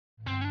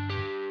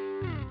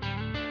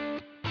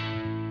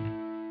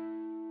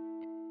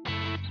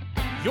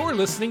You're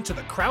listening to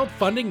the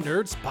Crowdfunding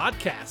Nerds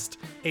Podcast,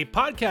 a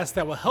podcast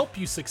that will help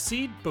you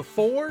succeed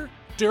before,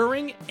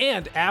 during,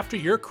 and after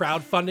your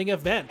crowdfunding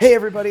event. Hey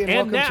everybody, and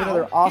welcome now, to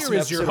another awesome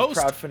here is your episode host,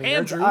 of Crowdfunding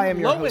Andrew Nerds. I am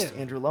your Lowen. host,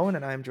 Andrew Lowen,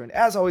 and I am joined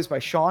as always by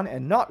Sean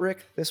and not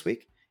Rick this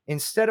week.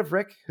 Instead of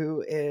Rick,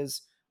 who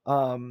is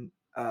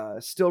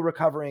still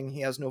recovering.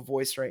 He has no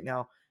voice right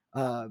now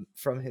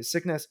from his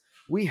sickness.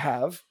 We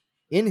have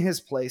in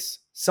his place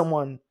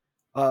someone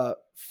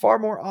far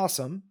more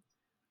awesome.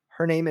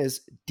 Her name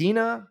is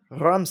Dina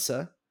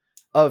Ramse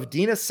of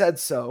Dina Said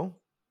So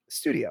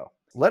Studio.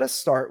 Let us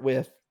start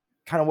with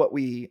kind of what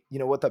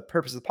what the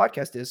purpose of the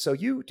podcast is. So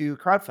you do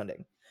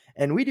crowdfunding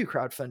and we do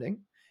crowdfunding.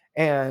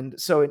 And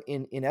so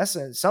in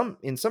essence,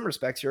 in some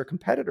respects, you're a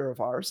competitor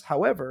of ours.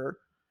 However,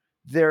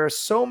 there are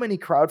so many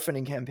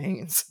crowdfunding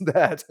campaigns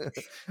that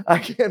I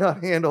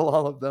cannot handle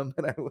all of them.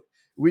 And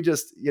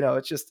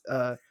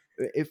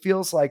it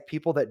feels like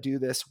people that do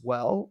this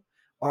well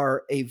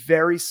are a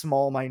very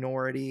small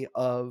minority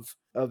of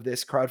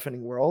this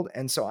crowdfunding world.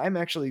 And so I'm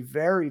actually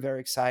very, very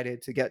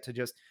excited to get to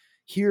just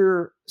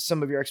hear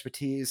some of your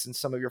expertise and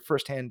some of your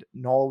firsthand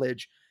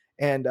knowledge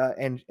and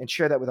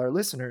share that with our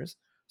listeners.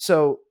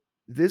 So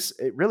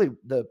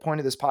the point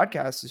of this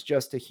podcast is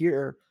just to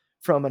hear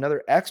from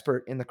another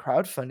expert in the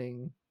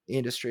crowdfunding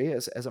industry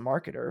as a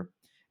marketer.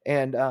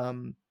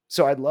 And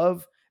so I'd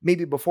love,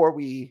 maybe before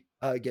we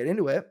get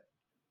into it,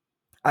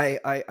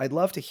 I'd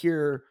love to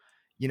hear,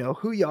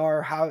 who you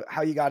are,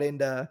 how you got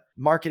into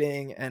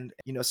marketing and,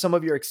 some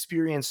of your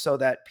experience so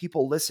that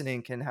people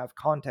listening can have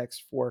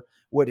context for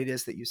what it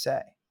is that you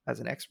say as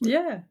an expert.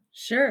 Yeah,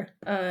 sure.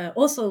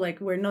 Also,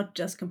 we're not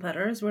just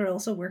competitors, we're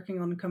also working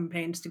on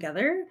campaigns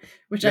together,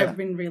 which I've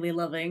been really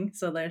loving.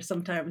 So there's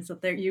sometimes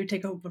that you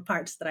take over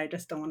parts that I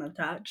just don't want to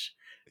touch.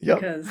 Yep.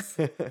 Because,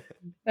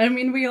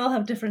 we all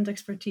have different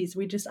expertise.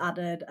 We just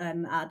added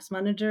an ads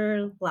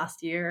manager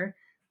last year.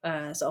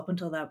 So up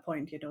until that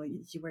point,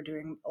 you were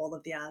doing all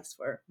of the ads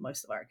for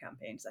most of our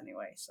campaigns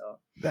anyway. So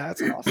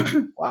that's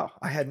awesome. Wow.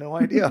 I had no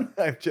idea.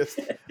 I'm just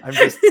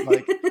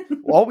like,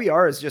 all we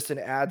are is just an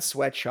ad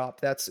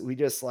sweatshop. We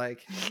just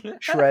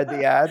shred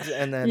the ads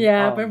and then.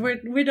 Yeah, but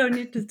we don't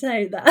need to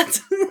say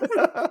that.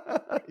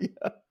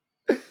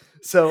 Yeah.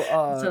 So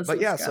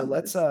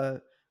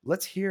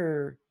let's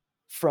hear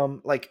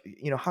from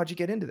how'd you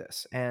get into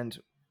this and,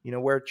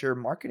 where'd your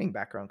marketing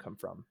background come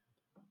from?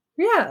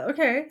 Yeah,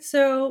 okay.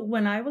 So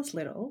when I was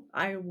little,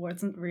 I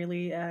wasn't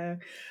really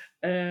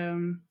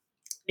in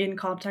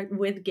contact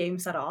with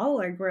games at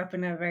all. I grew up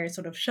in a very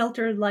sort of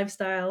sheltered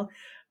lifestyle,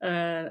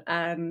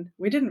 and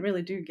we didn't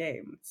really do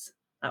games.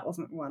 That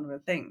wasn't one of the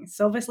things.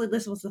 So obviously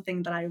this was the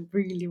thing that I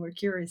really were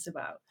curious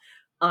about.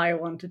 I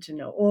wanted to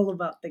know all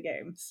about the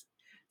games.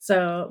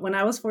 So when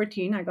I was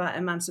 14, I got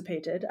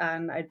emancipated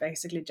and I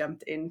basically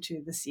jumped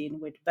into the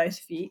scene with both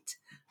feet.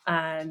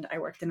 And I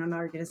worked in an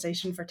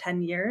organization for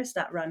 10 years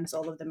that runs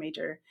all of the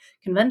major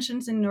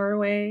conventions in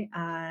Norway.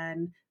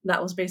 And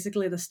that was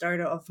basically the start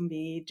of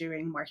me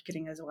doing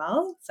marketing as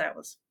well. So I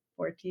was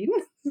 14.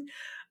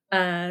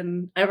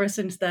 And ever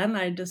since then,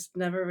 I just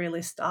never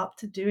really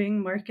stopped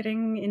doing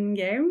marketing in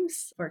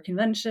games for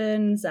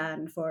conventions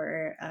and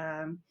for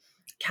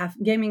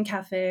gaming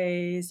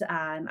cafes,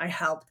 and I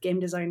helped game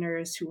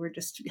designers who were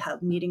just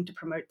needing to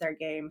promote their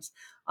games.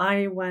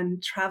 I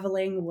went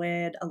traveling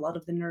with a lot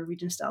of the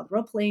Norwegian style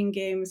role-playing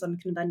games on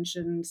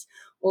conventions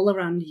all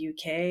around the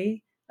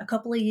UK a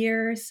couple of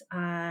years,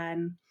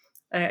 and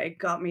it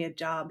got me a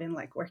job in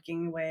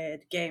working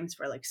with games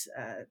for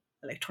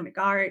Electronic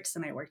Arts,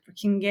 and I worked for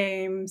King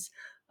Games.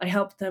 I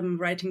helped them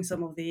writing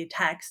some of the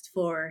text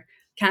for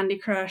Candy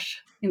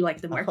Crush in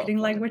the marketing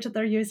language that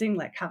they're using,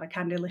 have a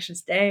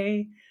Candylicious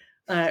day.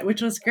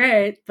 Which was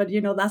great, but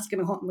that's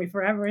gonna haunt me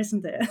forever,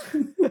 isn't it?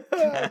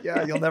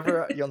 Yeah, you'll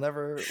never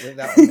live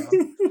that one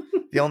down.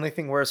 The only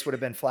thing worse would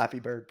have been Flappy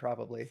Bird,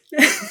 probably.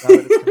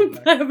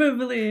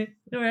 Probably,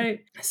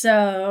 right.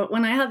 So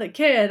when I had a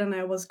kid and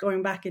I was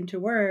going back into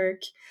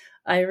work,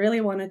 I really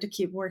wanted to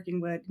keep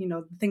working with,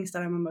 the things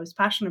that I'm most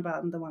passionate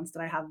about and the ones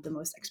that I have the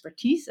most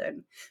expertise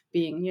in,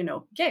 being,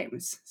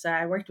 games. So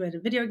I worked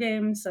with video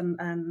games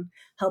and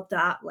helped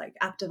out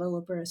app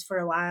developers for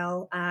a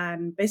while.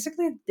 And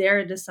basically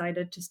there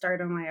decided to start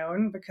on my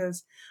own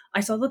because I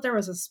saw that there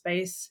was a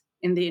space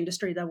in the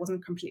industry that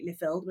wasn't completely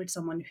filled with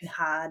someone who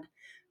had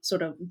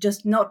sort of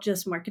not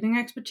just marketing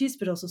expertise,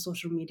 but also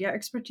social media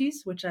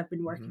expertise, which I've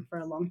been working for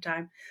a long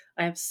time.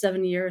 I have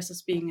 7 years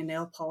as being a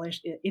nail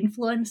polish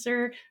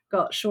influencer,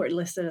 got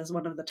shortlisted as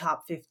one of the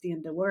top 50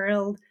 in the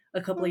world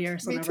a couple of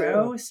years in a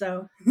row.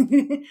 So,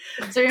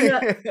 so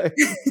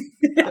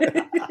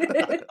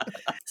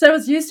I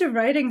was used to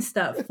writing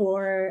stuff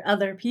for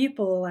other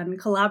people and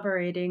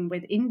collaborating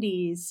with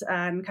indies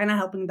and kind of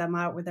helping them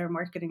out with their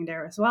marketing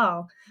there as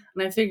well.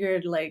 And I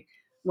figured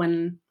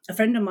when a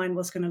friend of mine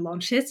was going to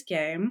launch his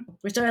game,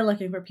 we started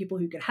looking for people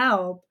who could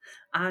help.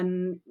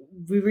 And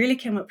we really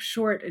came up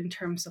short in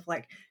terms of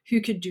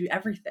who could do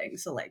everything.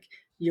 So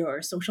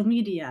your social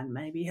media and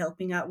maybe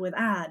helping out with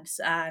ads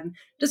and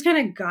just kind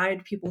of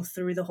guide people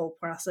through the whole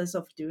process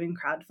of doing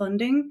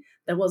crowdfunding.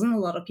 There wasn't a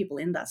lot of people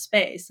in that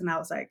space, and I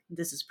was like,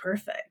 this is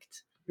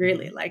perfect.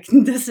 Really, Mhm. like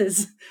this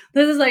is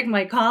like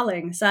my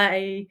calling. So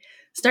I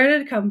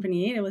started a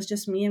company. It was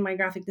just me and my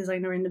graphic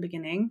designer in the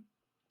beginning.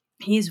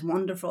 He's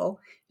wonderful.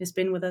 He's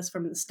been with us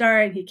from the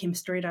start. He came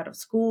straight out of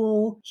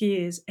school. He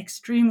is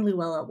extremely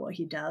well at what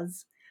he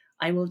does.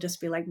 I will just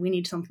be like, we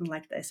need something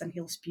like this, and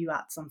he'll spew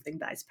out something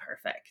that is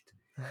perfect.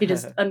 He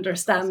just That's awesome.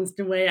 understands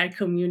the way I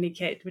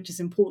communicate, which is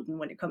important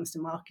when it comes to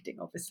marketing,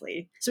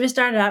 obviously. So we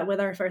started out with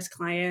our first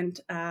client,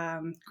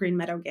 Green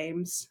Meadow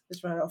Games.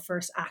 This was our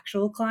first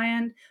actual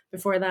client.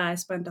 Before that, I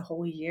spent a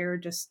whole year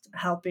just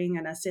helping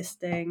and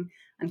assisting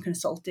and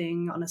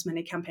consulting on as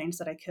many campaigns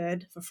that I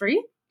could for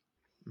free,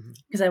 Mhm.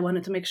 because I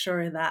wanted to make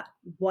sure that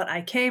what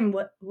I came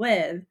with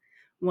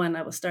when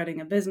I was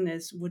starting a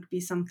business would be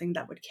something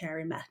that would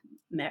carry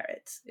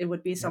merit. It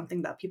would be Yeah.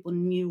 something that people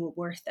knew were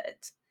worth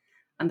it.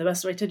 And the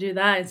best way to do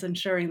that is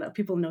ensuring that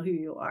people know who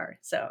you are.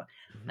 So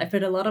I Mhm.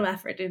 put a lot of Yeah.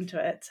 effort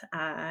into it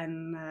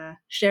and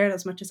shared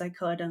as much as I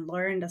could and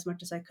learned as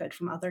much as I could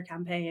from other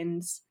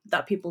campaigns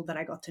that people that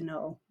I got to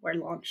know were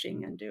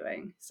launching and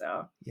doing.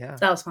 So Yeah.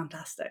 that was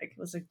fantastic. It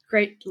was a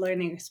great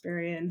learning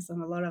experience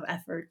and a lot of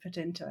effort put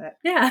into it.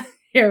 Yeah,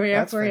 here we are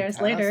That's 4 years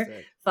later,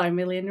 fantastic. 5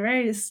 million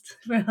raised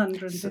for So,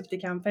 150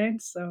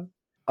 campaigns. So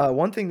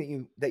one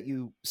thing that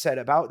you said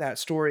about that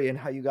story and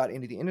how you got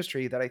into the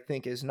industry that I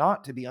think is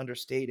not to be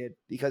understated,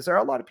 because there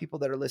are a lot of people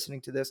that are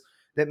listening to this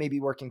that may be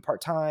working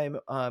part time,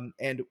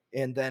 and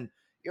then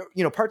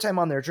part time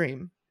on their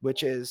dream,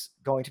 which is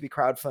going to be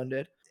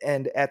crowdfunded,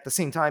 and at the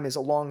same time is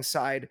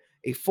alongside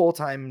a full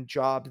time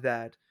job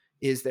that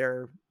is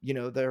their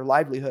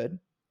livelihood,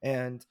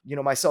 and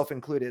myself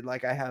included.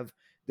 Like, I have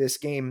this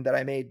game that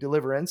I made,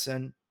 Deliverance,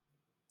 and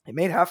it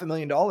made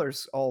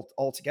 $500,000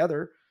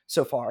 altogether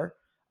so far.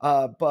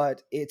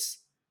 But it's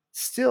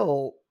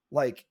still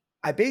like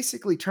I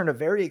basically turned a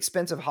very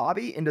expensive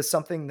hobby into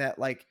something that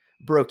like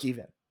broke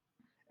even.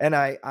 And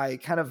I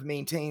kind of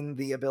maintain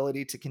the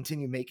ability to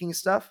continue making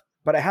stuff,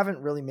 but I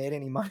haven't really made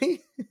any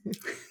money.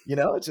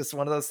 It's just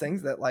one of those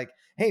things that like,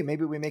 hey,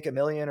 maybe we make 1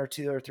 million or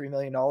 2 or $3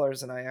 million,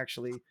 and I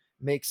actually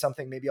make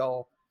something. Maybe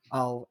I'll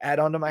add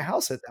on to my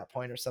house at that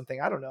point or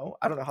something. I don't know.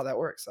 I don't know how that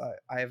works.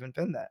 I haven't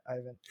been that. I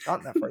haven't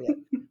gotten that far yet.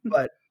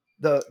 But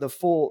the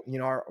full,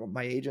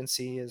 my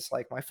agency is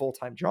like my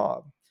full-time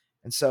job.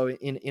 And so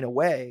in a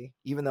way,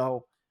 even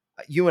though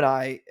you and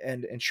I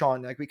and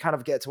Sean, like, we kind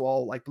of get to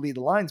all like bleed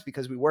the lines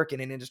because we work in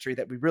an industry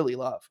that we really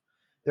love.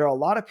 There are a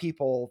lot of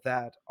people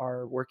that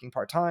are working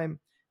part-time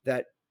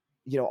that,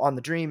 on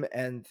the dream,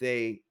 and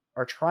they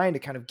are trying to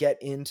kind of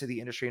get into the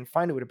industry and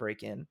find a way to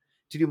break in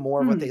to do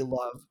more of what they hmm,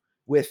 love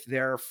with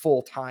their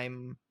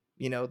full-time,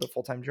 the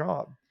full-time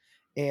job.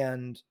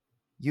 And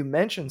you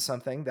mentioned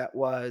something that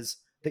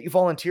you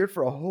volunteered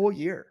for a whole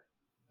year.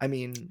 I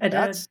mean, I did.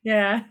 that's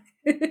Yeah.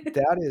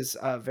 that is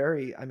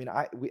very. I mean,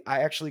 I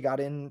actually got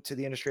into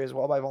the industry as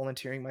well by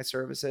volunteering my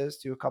services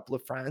to a couple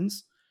of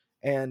friends,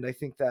 and I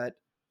think that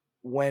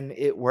when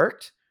it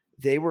worked,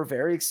 they were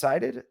very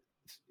excited.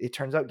 It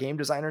turns out game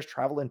designers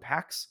travel in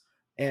packs,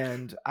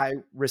 and I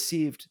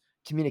received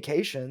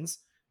communications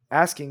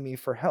asking me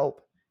for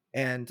help,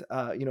 and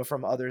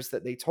from others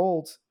that they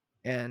told,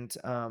 and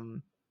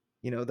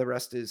the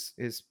rest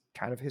is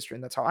kind of history,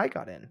 and that's how I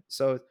got in.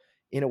 So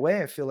in a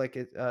way, I feel like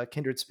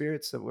kindred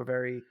spirits that were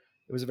very.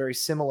 It was a very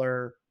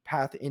similar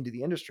path into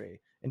the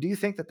industry. And do you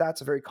think that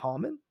that's a very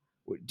common?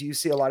 Do you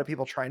see a lot of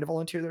people trying to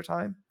volunteer their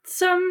time?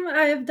 Some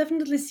I've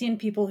definitely seen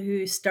people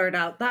who start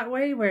out that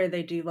way where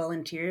they do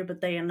volunteer, but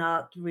they are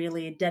not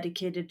really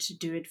dedicated to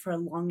do it for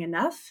long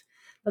enough.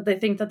 But they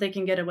think that they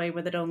can get away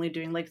with it only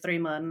doing like 3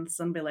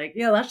 months and be like,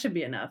 yeah, that should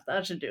be enough.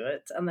 That should do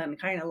it. And then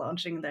kind of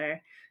launching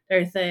their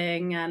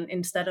thing. And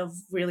instead of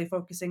really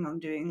focusing on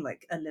doing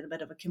like a little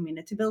bit of a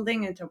community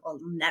building in terms of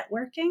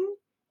networking,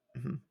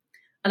 Mhm.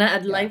 and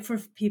I'd Yeah. like for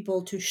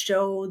people to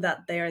show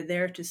that they are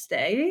there to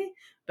stay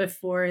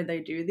before they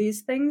do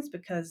these things,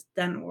 because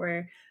then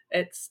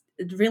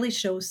it really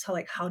shows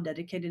how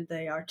dedicated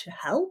they are to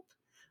help,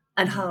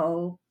 and Mhm.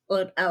 how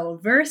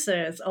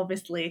versus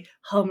obviously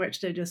how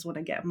much they just want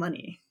to get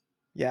money.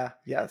 Yeah.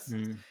 Yes.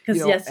 Mm.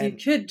 Because yes, you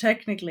And could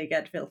technically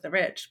get filthy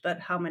rich,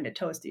 but how many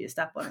toes do you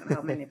step on, and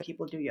how many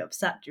people do you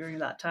upset during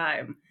that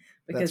time?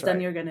 that's Because then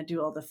right. you're going to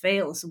do all the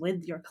fails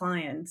with your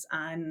clients,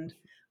 and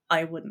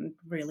I wouldn't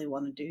really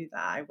want to do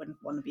that. I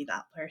wouldn't want to be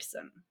that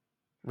person.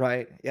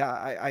 Right. Yeah.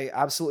 I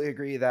absolutely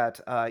agree that,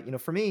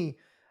 for me,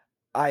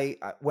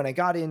 when I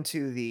got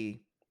into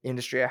the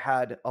industry, I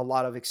had a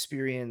lot of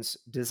experience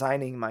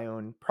designing my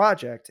own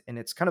project, and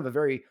it's kind of a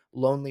very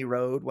lonely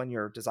road when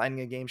you're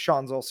designing a game.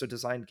 Sean's also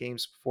designed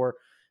games before,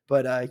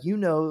 but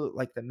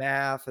like the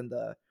math and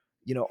the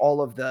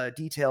all of the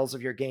details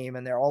of your game,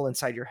 and they're all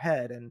inside your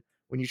head. And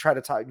when you try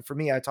to talk, for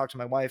me, I talk to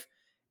my wife,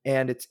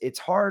 and it's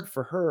hard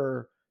for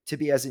her to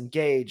be as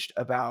engaged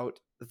about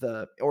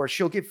or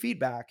she'll give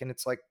feedback, and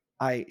it's like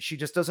she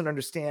just doesn't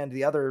understand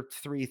the other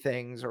three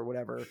things or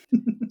whatever.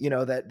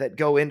 that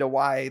go into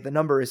why the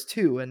number is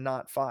 2 and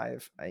not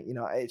 5.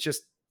 It's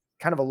just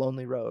kind of a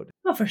lonely road.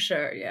 Oh, for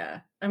sure,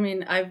 yeah. I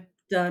mean, I've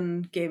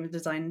done game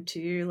design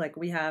too. Like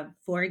we have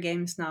 4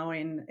 games now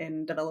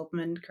in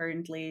development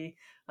currently.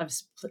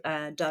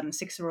 I've done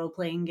 6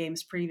 role-playing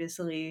games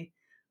previously.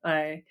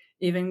 I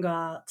even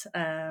got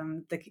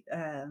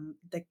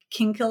the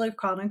Kingkiller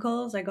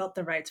Chronicles. I got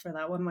the rights for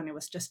that one when it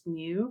was just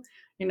new.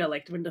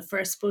 Like when the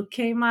first book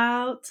came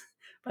out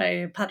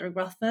by Patrick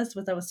Rothfuss,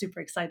 which I was super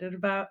excited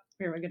about.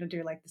 We were gonna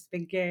do like this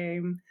big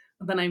game.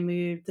 And then I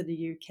moved to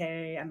the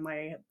UK and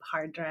my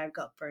hard drive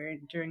got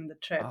burned during the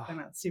trip Oh, and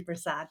I was super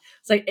sad.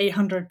 It's like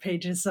 800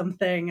 pages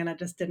something and I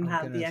just didn't Oh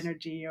have the goodness.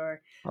 energy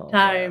or oh man.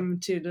 time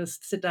to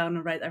just sit down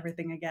and write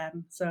everything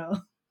again. So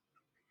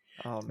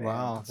Oh man,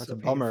 Wow, that's that's so a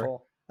bummer.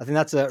 painful. I think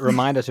that's a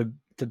reminder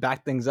to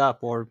back things up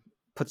or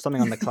put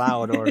something on the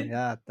cloud or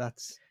yeah, Yeah, I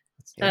that's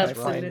rough.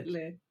 find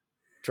absolutely.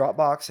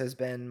 Dropbox has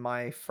been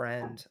my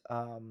friend.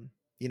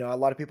 A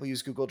lot of people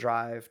use Google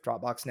Drive,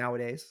 Dropbox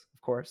nowadays,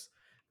 of course.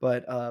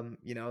 But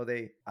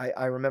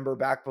I remember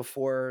back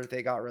before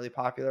they got really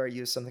popular, I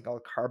used something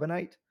called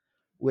Carbonite,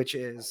 which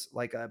is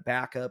like a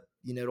backup.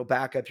 It'll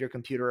back up your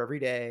computer every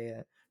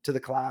day to the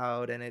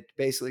cloud, and it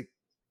basically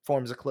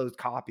forms a closed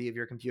copy of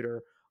your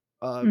computer,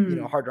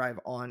 Mm. hard drive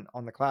on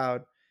the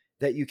cloud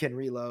that you can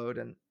reload.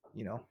 And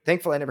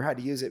thankfully, I never had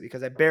to use it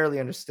because I barely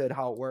understood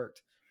how it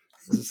worked.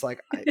 It's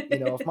like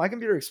if my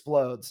computer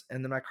explodes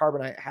and then my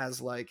Carbonite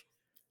has like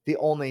the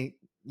only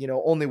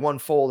one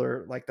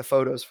folder, like the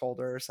photos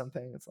folder or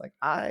something, it's like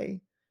I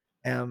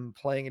am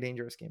playing a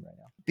dangerous game right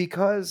now.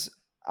 Because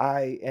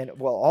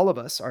all of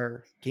us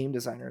are game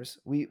designers.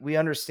 We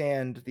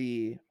understand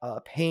the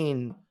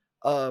pain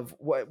of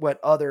what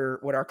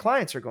our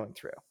clients are going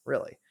through,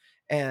 really.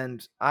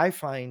 And I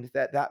find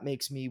that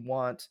makes me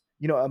want,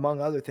 among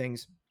other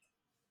things,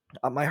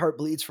 my heart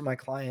bleeds for my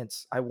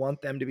clients. I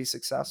want them to be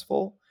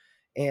successful,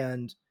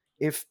 and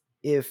if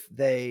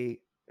they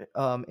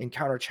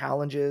encounter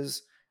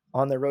challenges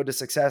on their road to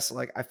success,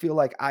 like I feel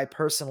like I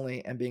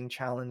personally am being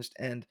challenged,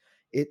 and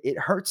it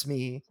hurts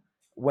me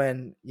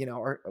when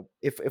or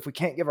if we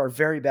can't give our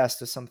very best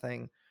to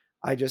something.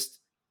 I just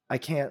I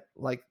can't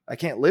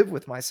live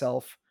with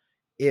myself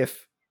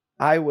if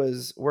I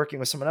was working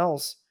with someone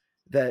else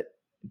that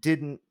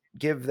didn't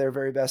give their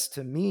very best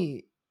to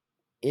me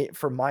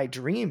for my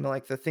dream,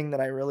 like the thing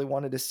that I really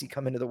wanted to see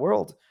come into the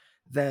world.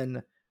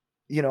 Then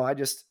I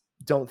just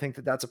don't think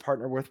that that's a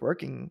partner worth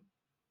working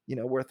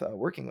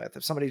with.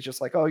 If somebody's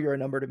just like, oh, you're a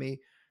number to me,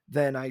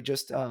 then I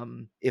just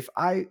if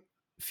I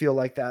feel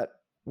like that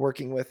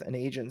working with an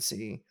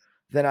agency,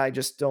 then I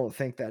just don't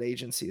think that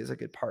agency is a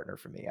good partner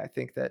for me. I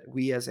think that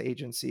we as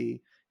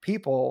agency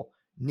people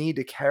need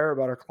to care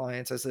about our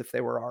clients as if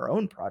they were our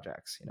own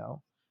projects.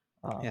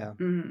 um Yeah.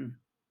 Mm.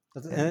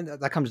 and And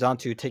that comes down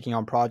to taking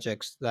on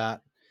projects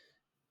that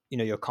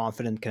you're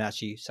confident can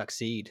actually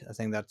succeed. I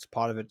think that's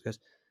part of it because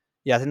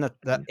yeah, I think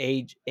that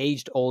Mhm.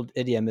 aged old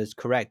idiom is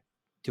correct.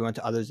 Do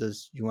unto others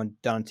as you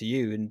want done unto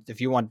you. And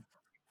if you want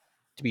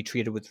to be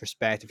treated with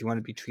respect, if you want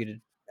to be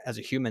treated as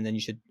a human, then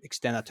you should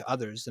extend that to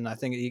others. And I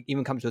think it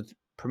even comes with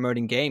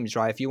promoting games,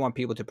 right? If you want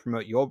people to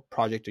promote your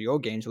project or your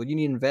games, well, you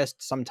need to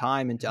invest some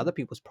time into Mhm. other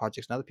people's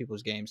projects and other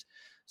people's games.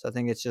 So I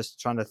think it's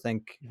just trying to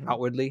think Mhm.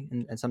 outwardly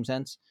in some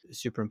sense. It's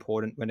super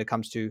important when it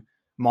comes to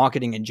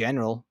marketing in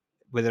general,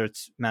 whether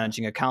it's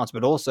managing accounts,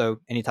 but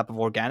also any type of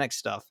organic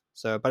stuff.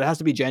 So, but it has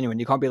to be genuine.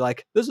 You can't be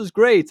like, this is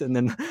great, and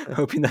then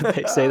hoping that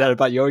they say that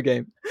about your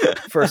game.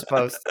 First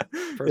post,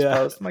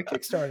 Yeah. my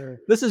Kickstarter.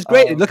 This is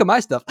great. Look Um, at my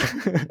stuff.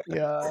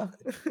 yeah.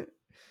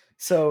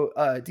 So,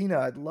 Dina,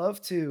 I'd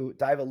love to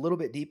dive a little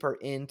bit deeper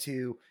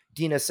into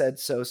Dina Said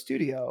So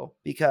Studio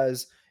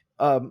because,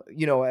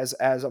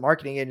 as a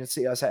marketing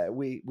agency,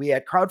 we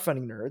at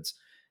Crowdfunding Nerds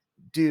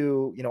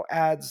do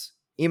ads,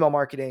 email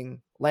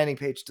marketing, landing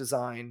page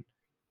design,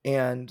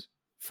 and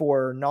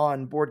for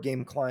non board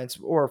game clients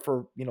or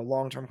for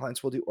long term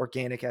clients, we'll do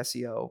organic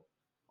SEO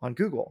on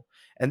Google.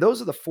 And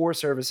those are the 4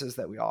 services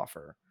that we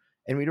offer,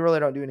 and we really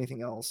don't do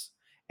anything else.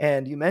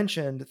 And you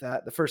mentioned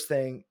that the first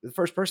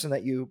person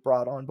that you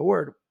brought on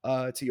board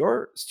to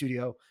your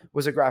studio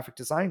was a graphic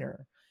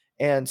designer.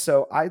 And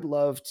so I'd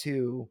love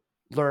to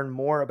learn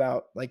more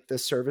about like the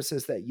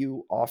services that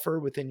you offer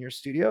within your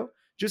studio,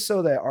 just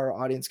so that our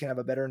audience can have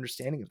a better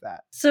understanding of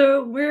that.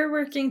 So we're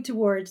working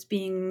towards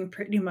being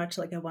pretty much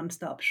like a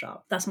one-stop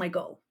shop. That's my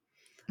goal.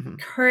 Mhm.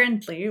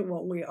 Currently,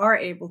 what we are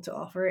able to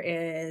offer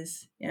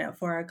is,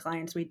 for our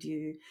clients, we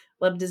do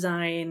web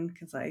design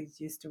because I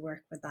used to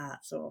work with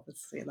that. So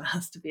obviously that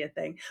has to be a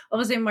thing.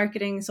 Obviously,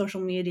 marketing,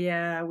 social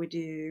media, we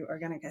do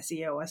organic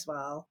SEO as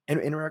well. And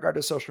in regard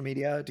to social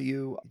media, do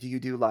you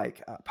do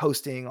like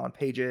posting on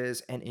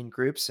pages and in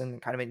groups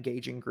and kind of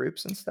engaging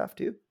groups and stuff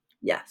too?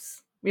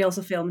 Yes. We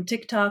also film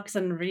TikToks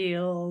and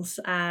Reels,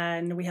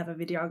 and we have a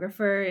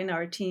videographer in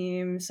our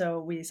team. So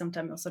we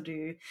sometimes also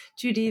do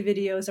 2D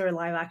videos or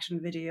live action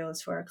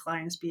videos for our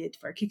clients, be it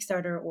for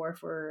Kickstarter or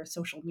for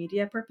social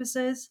media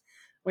purposes.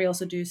 We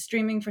also do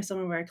streaming for some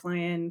of our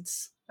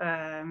clients.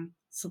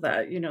 so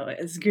that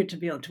it's good to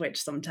be on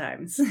Twitch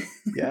sometimes.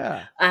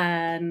 Yeah.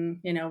 And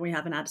we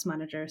have an ads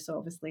manager, so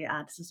obviously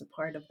ads is a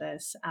part of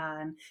this,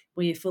 and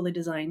we fully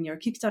design your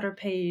Kickstarter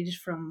page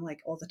from like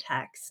all the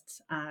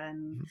texts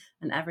and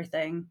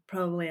everything,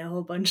 probably a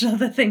whole bunch of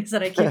other things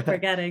that I keep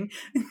forgetting.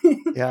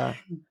 Yeah,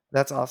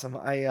 that's awesome.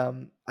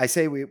 I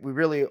say we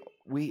really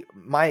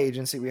my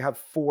agency, we have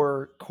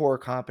 4 core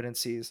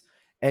competencies,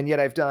 and yet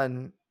I've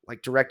done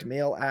like direct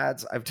mail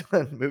ads, I've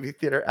done movie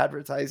theater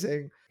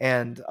advertising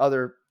and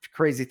other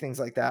crazy things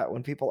like that.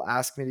 When people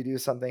ask me to do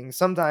something,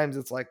 sometimes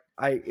it's like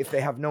if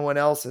they have no one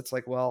else, it's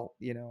like, well,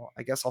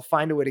 I guess I'll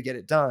find a way to get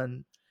it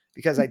done,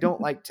 because I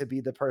don't like to be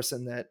the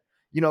person that,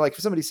 like if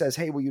somebody says,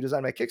 "Hey, will you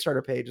design my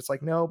Kickstarter page?" It's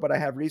like, "No, but I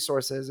have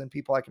resources and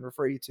people I can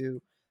refer you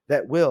to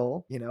that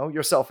will,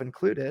 yourself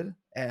included."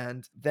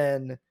 And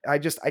then I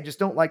just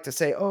don't like to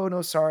say, "Oh,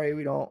 no, sorry,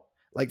 we don't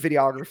like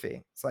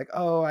videography." It's like,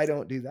 "Oh, I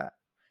don't do that."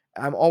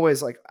 I'm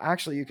always like,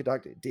 "Actually, you could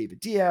talk to David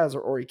Diaz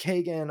or Ori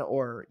Kagan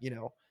or,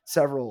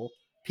 several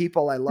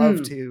people I love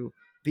Hmm. to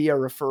be a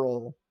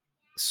referral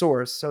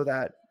source so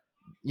that,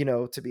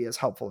 to be as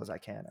helpful as I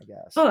can, I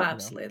guess, Oh,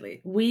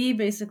 absolutely. We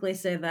basically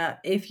say that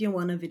if you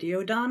want a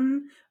video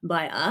done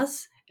by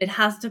us, it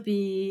has to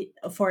be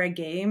for a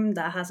game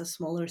that has a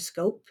smaller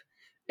scope.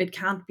 It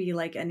can't be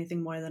like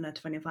anything more than a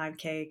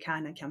 25K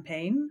kind of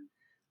campaign,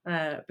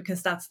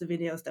 because that's the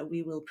videos that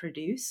we will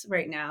produce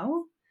right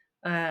now,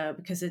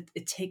 because it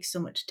takes so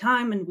much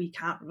time and we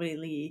can't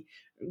really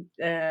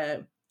uh,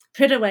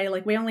 put away,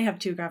 like we only have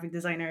 2 graphic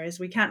designers.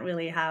 We can't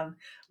really have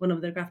one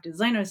of the graphic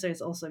designers, so it's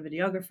also a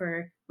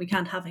videographer. We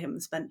can't have him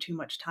spend too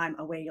much time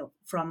away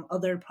from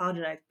other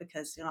projects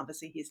because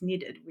obviously he's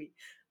needed.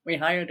 We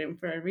hired him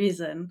for a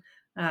reason.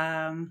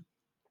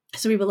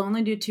 So we will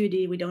only do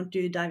 2D. We don't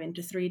dive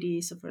into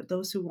 3D. So for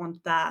those who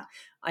want that,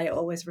 I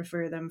always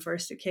refer them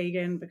first to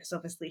Kagan because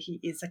obviously he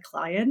is a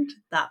client.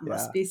 That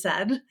must Yeah. be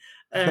said.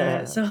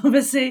 So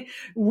obviously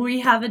we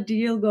have a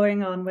deal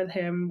going on with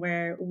him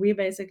where we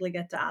basically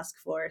get to ask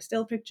for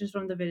still pictures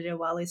from the video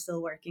while he's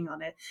still working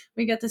on it.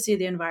 We get to see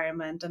the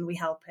environment and we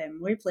help him.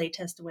 We play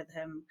test with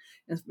him.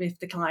 If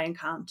the client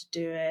can't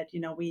do it,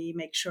 we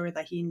make sure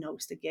that he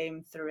knows the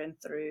game through and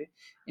through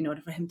in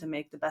order for him to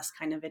make the best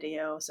kind of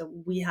video. So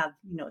we have,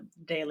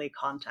 daily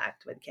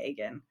contact with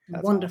Kagan.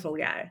 That's Wonderful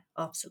awesome. guy.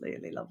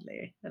 Absolutely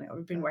lovely.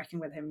 We've been working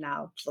with him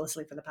now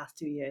closely for the past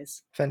 2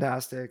 years.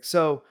 Fantastic.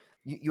 So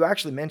you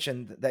actually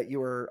mentioned that you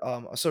were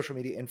a social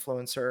media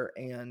influencer,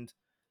 and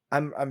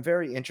I'm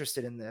very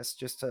interested in this,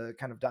 just to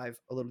kind of dive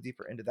a little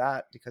deeper into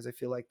that, because I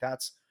feel like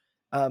that's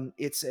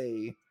it's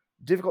a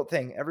difficult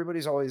thing.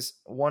 Everybody's always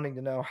wanting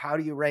to know, how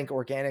do you rank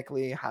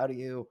organically? How do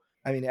you?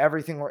 I mean,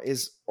 everything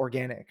is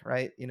organic,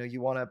 right?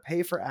 You want to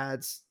pay for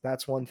ads,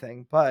 that's one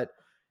thing, but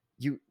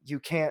you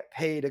can't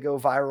pay to go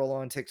viral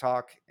on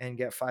TikTok and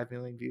get 5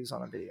 million views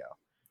on a video,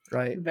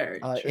 right?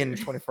 Very true. In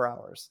 24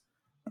 hours.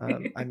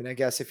 I mean, I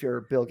guess if you're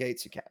Bill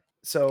Gates, you can.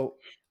 So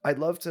I'd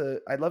love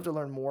to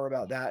learn more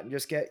about that and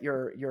just get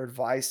your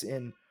advice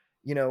in,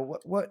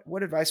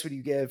 what advice would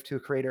you give to a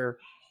creator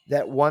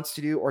that wants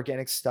to do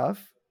organic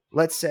stuff?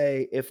 Let's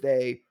say if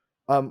they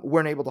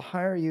weren't able to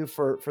hire you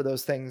for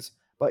those things,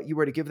 but you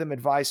were to give them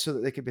advice so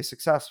that they could be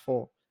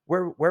successful,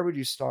 where would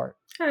you start?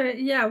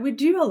 Yeah, we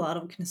do a lot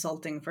of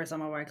consulting for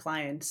some of our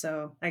clients,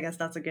 so I guess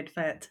that's a good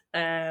fit.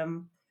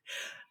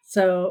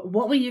 So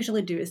what we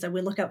usually do is that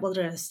we look at what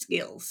are their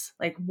skills,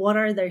 like what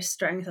are their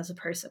strengths as a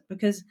person,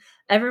 because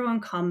everyone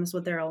comes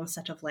with their own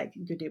set of like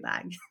goodie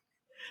bag.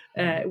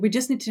 Mhm. We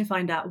just need to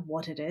find out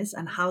what it is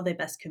and how they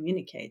best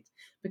communicate,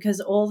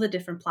 because all the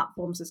different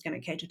platforms is going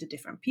to cater to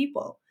different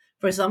people.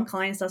 For some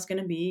clients, that's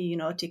going to be,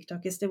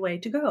 TikTok is the way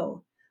to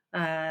go.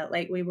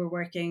 Like we were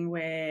working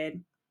with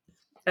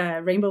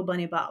Rainbow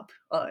Bunny Bob.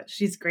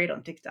 She's great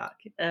on TikTok.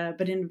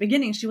 But in the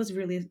beginning, she was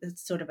really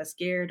sort of a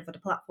scared of the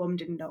platform,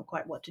 didn't know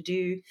quite what to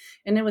do.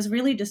 And it was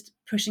really just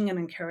pushing and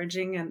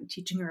encouraging and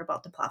teaching her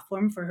about the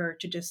platform for her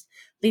to just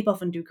leap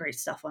off and do great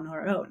stuff on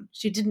her own.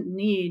 She didn't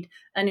need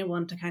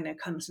anyone to kind of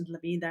constantly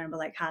be there and be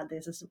like,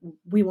 this is,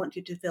 we want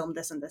you to film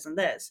this and this and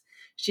this.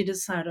 She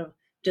just sort of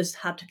just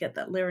had to get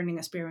that learning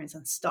experience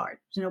and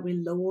start. We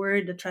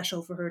lowered the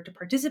threshold for her to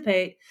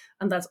participate,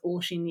 and that's all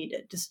she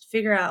needed. Just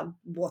figure out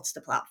what's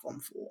the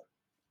platform for.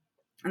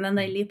 And then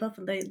they Mhm. leap up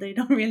and they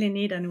don't really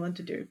need anyone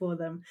to do it for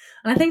them.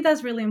 And I think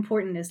that's really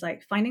important, is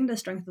like finding the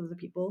strength of the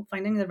people,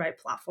 finding the right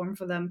platform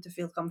for them to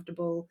feel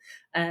comfortable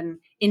and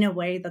in a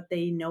way that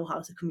they know how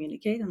to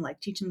communicate, and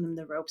like teaching them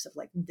the ropes of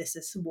like, this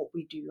is what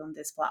we do on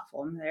this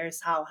platform. There's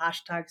how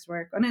hashtags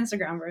work on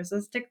Instagram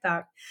versus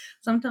TikTok.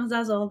 Sometimes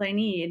that's all they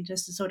need,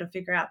 just to sort of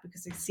figure out,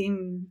 because it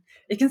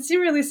can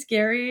seem really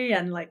scary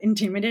and like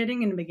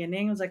intimidating in the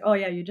beginning. It was like, oh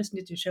yeah, you just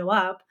need to show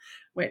up,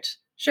 which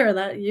sure,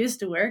 that used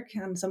to work,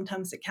 and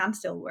sometimes it can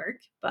still work,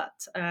 but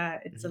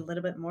it's a Mhm.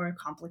 little bit more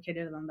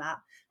complicated than that.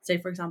 Say,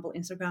 for example,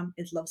 Instagram,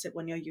 it loves it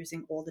when you're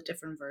using all the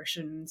different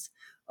versions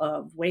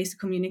of ways to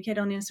communicate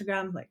on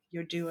Instagram. Like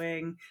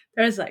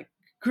there's like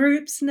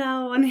groups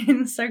now on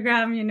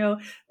Instagram.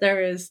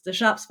 There is the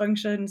shops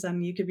functions,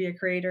 and you could be a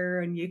creator,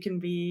 and you can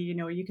be,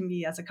 you can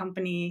be as a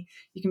company,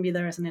 you can be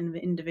there as an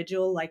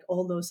individual. Like,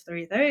 all those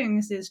three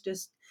things is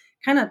just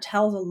kind of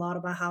tells a lot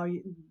about how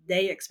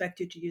they expect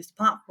you to use the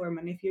platform.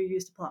 And if you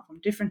use the platform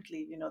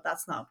differently,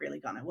 that's not really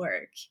gonna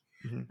work.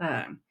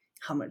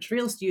 How much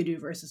reels do you do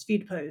versus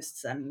feed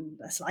posts and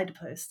slide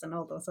posts and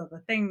all those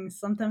other things?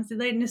 Sometimes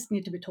they just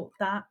need to be taught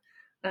that,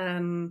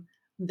 and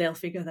they'll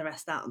figure the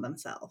rest out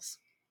themselves.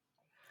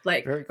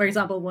 Like, Very for cool.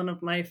 example, one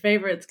of my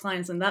favorite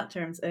clients in that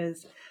terms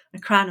is a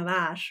Crown of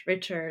Ash,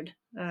 Richard,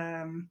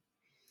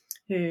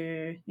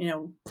 who,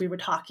 we were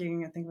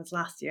talking, I think it was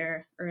last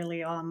year,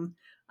 early on,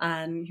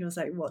 and he was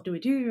like, what do we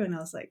do? And I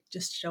was like,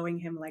 just showing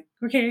him, like,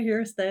 okay,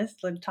 here's this,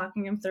 like,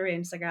 talking him through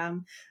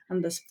Instagram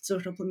and the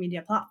social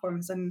media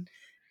platforms, and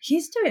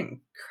he's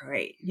doing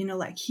great.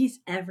 Like, he's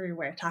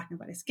everywhere talking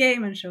about his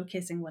game and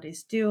showcasing what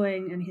he's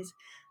doing, and he's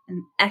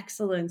an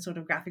excellent sort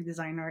of graphic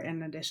designer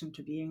in addition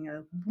to being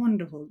a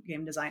wonderful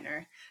game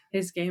designer.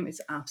 His game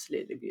is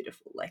absolutely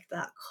beautiful. Like,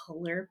 that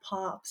color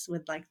pops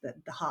with like the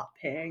hot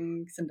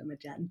pinks and the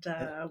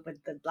magenta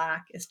with the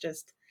black is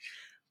just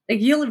like,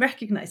 you'll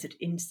recognize it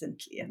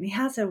instantly. And he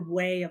has a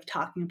way of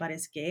talking about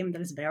his game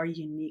that is very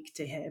unique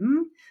to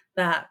him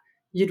that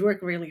you'd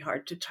work really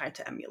hard to try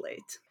to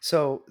emulate.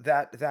 So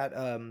that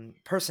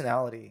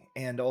personality,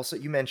 and also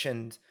you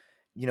mentioned,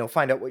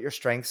 find out what your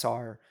strengths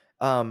are.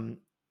 Um,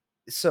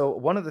 so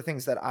one of the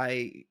things that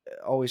I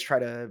always try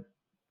to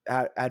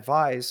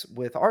advise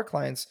with our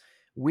clients,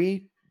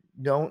 we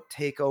don't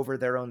take over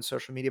their own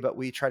social media, but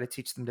we try to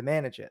teach them to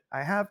manage it.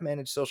 I have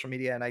managed social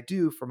media, and I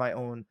do for my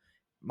own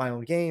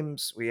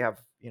games. We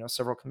have,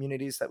 several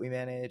communities that we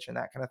manage and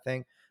that kind of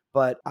thing.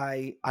 But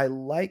I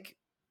like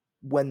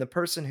when the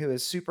person who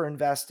is super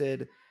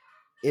invested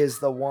is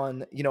the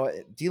one,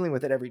 dealing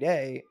with it every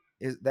day,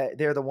 is that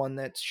they're the one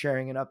that's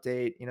sharing an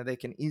update. They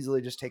can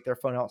easily just take their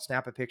phone out,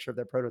 snap a picture of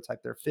their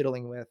prototype they're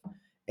fiddling with,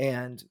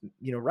 and,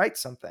 write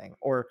something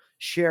or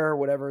share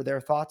whatever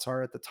their thoughts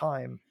are at the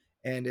time.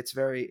 And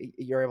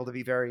you're able to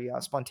be very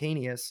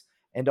spontaneous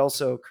and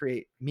also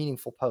create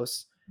meaningful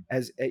posts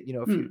as,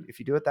 if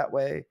you do it that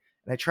way.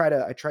 And I try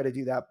to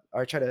do that.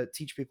 I try to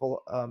teach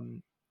people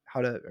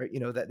how to,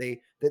 that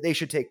they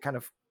should take kind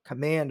of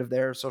command of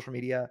their social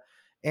media.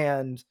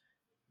 And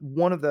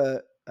one of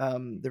the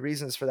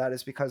reasons for that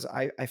is because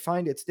I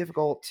find it's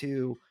difficult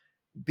to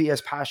be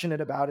as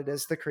passionate about it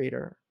as the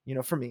creator,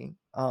 for me.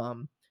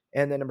 And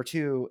then number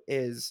two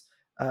is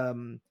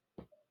um,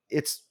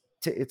 it's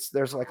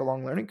there's like a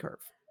long learning curve,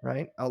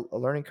 right? A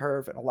learning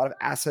curve and a lot of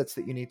assets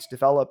that you need to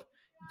develop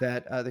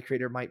that the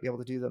creator might be able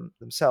to do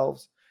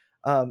themselves.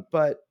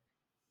 But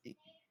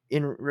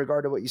in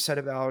regard to what you said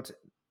about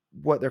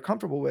what they're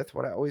comfortable with,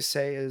 what I always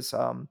say is,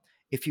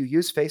 if you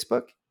use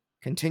Facebook,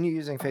 continue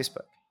using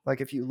Facebook. Like,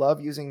 if you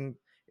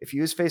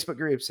use Facebook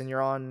groups and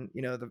you're on,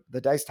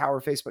 the Dice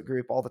Tower Facebook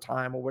group all the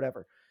time or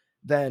whatever,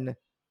 then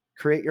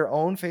create your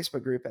own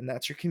Facebook group, and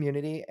that's your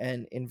community,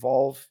 and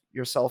involve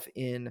yourself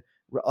in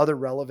other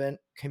relevant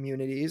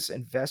communities.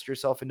 Invest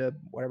yourself into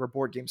whatever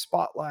Board Game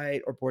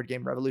Spotlight or Board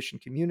Game Revolution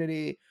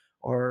community,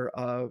 or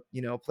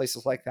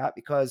places like that,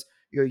 because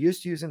you're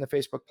used to using the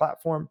Facebook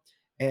platform,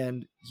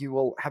 and you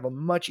will have a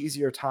much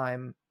easier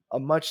time, a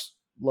much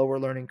lower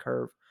learning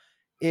curve.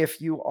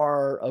 If you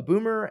are a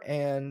boomer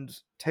and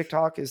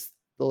TikTok is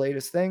the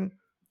latest thing,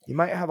 you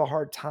might have a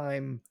hard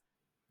time,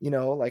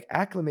 like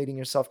acclimating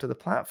yourself to the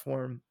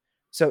platform.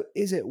 So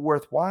is it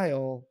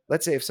worthwhile?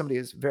 Let's say if somebody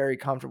is very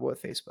comfortable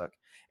with Facebook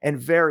and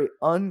very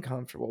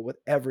uncomfortable with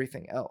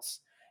everything else,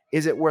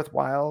 is it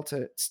worthwhile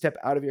to step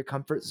out of your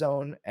comfort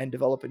zone and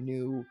develop a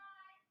new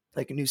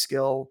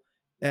skill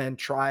and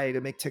try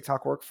to make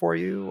TikTok work for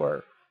you?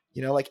 Or,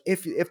 like,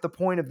 if the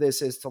point of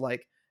this is to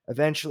like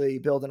eventually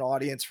build an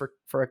audience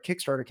for a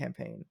Kickstarter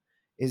campaign,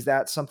 is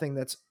that something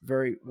that's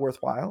very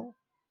worthwhile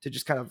to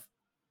just kind of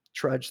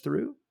trudge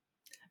through?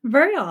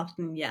 Very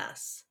often,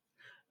 yes.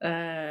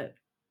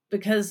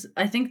 Because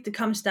I think it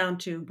comes down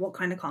to what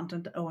kind of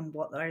content and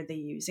what are they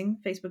using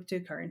Facebook to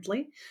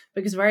currently.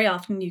 Because very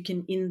often you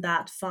can in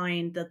that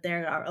find that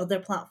there are other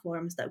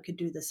platforms that could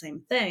do the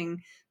same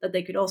thing that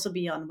they could also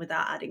be on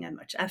without adding in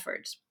much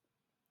effort.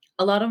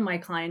 A lot of my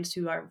clients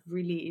who are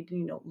really,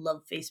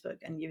 love Facebook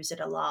and use it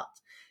a lot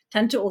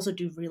tend to also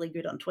do really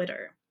good on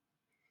Twitter.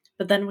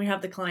 But then we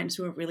have the clients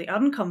who are really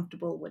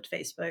uncomfortable with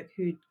Facebook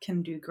who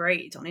can do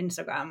great on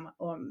Instagram,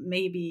 or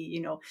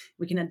maybe,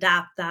 we can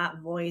adapt that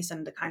voice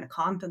and the kind of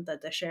content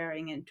that they're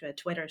sharing into a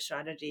Twitter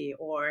strategy,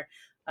 or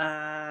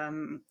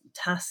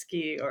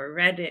Tusky or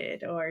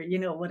Reddit, or,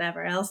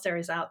 whatever else there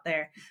is out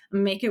there,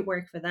 and make it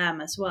work for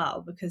them as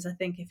well. Because I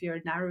think if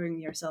you're narrowing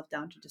yourself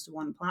down to just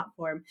one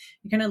platform,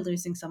 you're kind of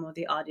losing some of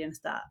the audience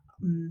that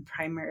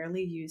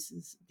primarily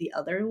uses the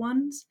other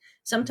ones.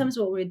 Sometimes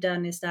what we've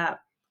done is that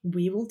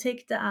we will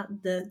take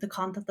the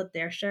content that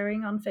they're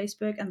sharing on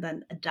Facebook and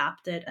then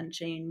adapt it and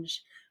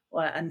change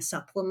and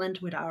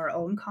supplement with our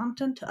own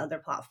content to other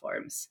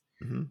platforms.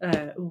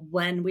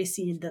 When we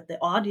see that the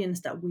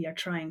audience that we are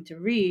trying to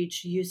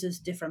reach uses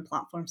different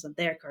platforms that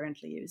they're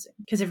currently using,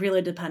 because it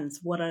really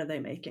depends, what are they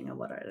making and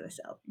what are they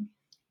selling.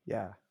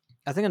 Yeah.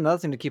 I think another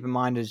thing to keep in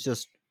mind is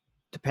just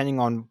depending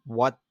on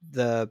what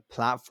the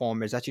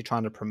platform is actually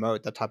trying to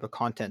promote, that type of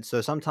content.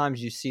 So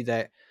sometimes you see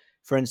that,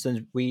 for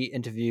instance, we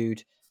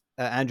interviewed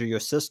Andrew, your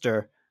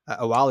sister,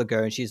 a while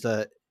ago, and she's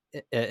a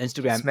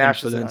Instagram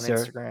Smashes it on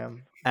influencer.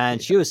 Instagram.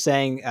 And she was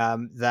saying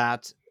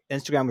that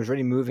Instagram was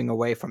really moving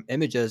away from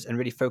images and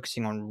really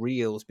focusing on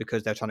reels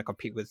because they're trying to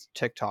compete with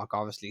TikTok,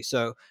 obviously.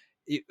 So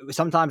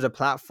sometimes a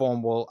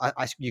platform will,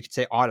 you could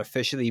say,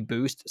 artificially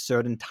boost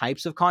certain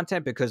types of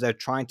content because they're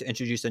trying to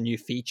introduce a new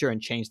feature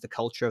and change the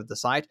culture of the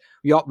site.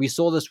 We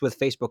saw this with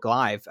Facebook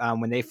Live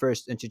when they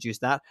first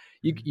introduced that.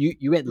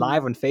 You went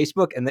live on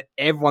Facebook and then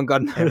everyone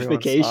got a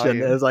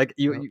notification. It was like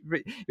you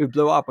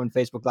blew up on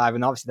Facebook Live,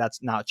 and obviously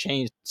that's now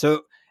changed.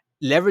 So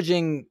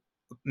leveraging,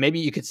 maybe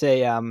you could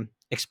say,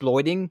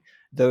 exploiting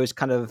those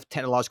kind of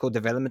technological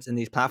developments in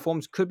these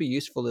platforms could be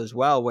useful as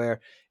well,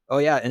 where, oh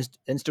yeah,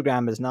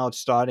 Instagram is now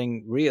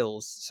starting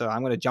reels, so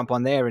I'm going to jump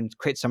on there and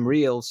create some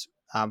reels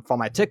for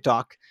my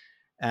TikTok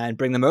and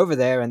bring them over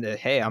there, and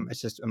hey,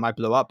 it might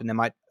blow up, and they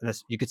might,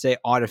 you could say,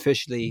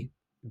 artificially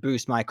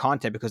boost my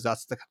content because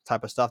that's the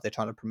type of stuff they're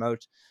trying to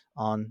promote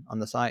on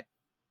the site.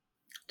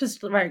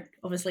 Just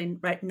obviously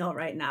not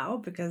right now,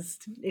 because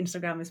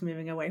Instagram is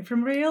moving away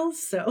from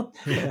reels, so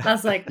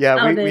that's like,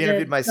 yeah, we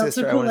interviewed my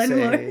sister, I want to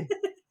say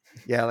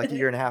yeah, like a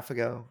year and a half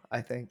ago,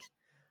 I think.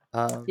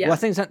 Well, I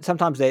think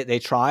sometimes they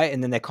try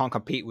and then they can't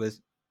compete with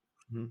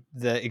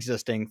the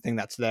existing thing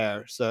that's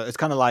there. So it's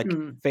kind of like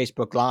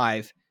Facebook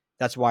Live.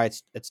 That's why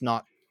it's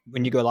not,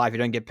 when you go live, you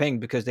don't get pinged,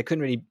 because they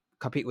couldn't really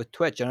compete with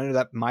Twitch. And I know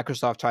that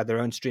Microsoft tried their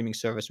own streaming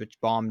service, which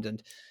bombed.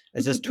 And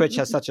it's just Twitch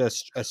has such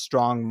a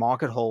strong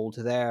market hold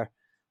there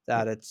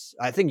that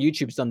I think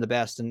YouTube's done the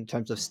best in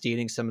terms of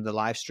stealing some of the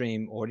live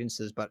stream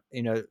audiences. But,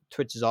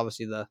 Twitch is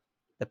obviously the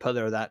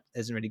pillar that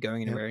isn't really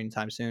going anywhere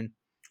anytime soon.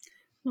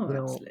 Oh,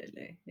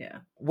 absolutely. Yeah.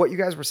 What you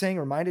guys were saying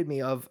reminded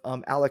me of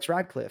Alex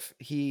Radcliffe.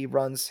 He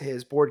runs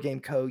his Board Game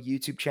Co.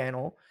 YouTube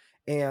channel,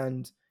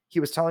 and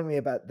he was telling me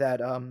about that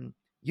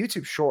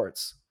YouTube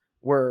Shorts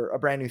were a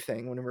brand new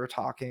thing when we were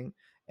talking.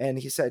 And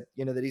he said,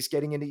 that he's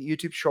getting into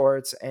YouTube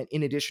Shorts, and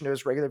in addition to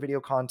his regular video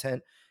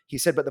content, he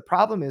said, but the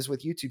problem is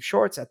with YouTube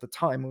Shorts at the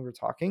time when we were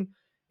talking,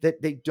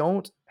 that they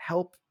don't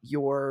help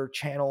your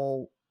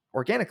channel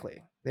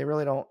organically. They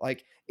really don't.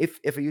 Like, if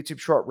a YouTube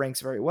Short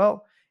ranks very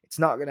well, it's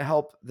not going to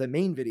help the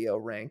main video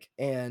rank,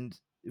 and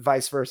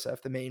vice versa.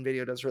 If the main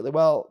video does really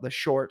well, the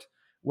short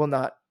will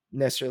not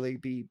necessarily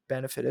be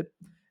benefited.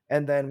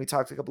 And then we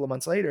talked a couple of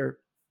months later,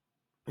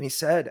 and he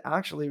said,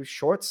 actually,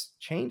 shorts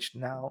changed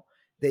now.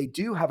 They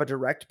do have a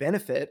direct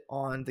benefit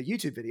on the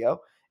YouTube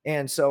video.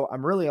 And so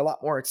I'm really a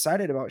lot more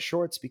excited about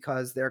shorts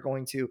because they're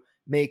going to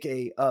make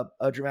a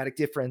dramatic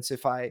difference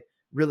if I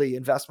really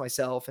invest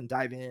myself and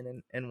dive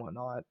in and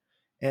whatnot.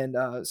 And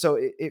so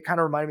it kind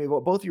of reminded me of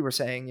what both of you were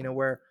saying,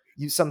 where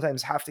you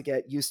sometimes have to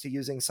get used to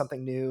using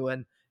something new,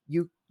 and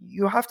you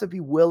have to be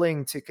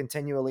willing to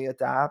continually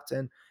adapt.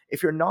 And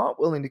if you're not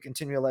willing to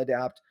continually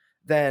adapt,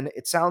 then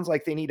it sounds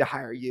like they need to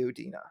hire you,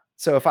 Dina.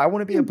 So if I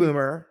want to be a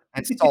boomer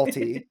and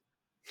salty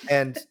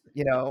and,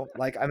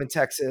 like I'm in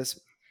Texas,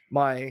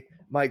 my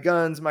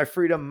guns, my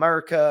freedom,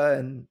 America,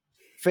 and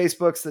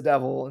Facebook's the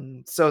devil,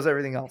 and so is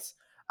everything else,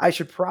 I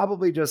should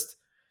probably just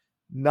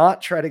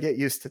not try to get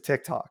used to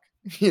TikTok.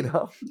 You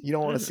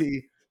don't want to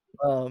see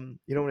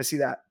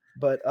that.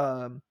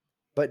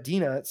 But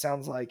Dina, it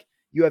sounds like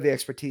you have the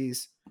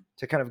expertise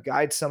to kind of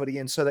guide somebody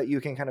in so that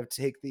you can kind of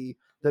take the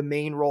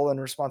main role and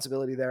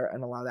responsibility there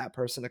and allow that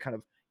person to kind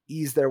of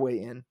easing their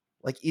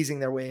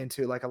way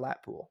into like a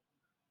lap pool,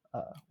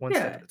 one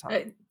step at a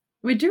time.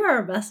 We do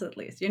our best, at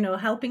least.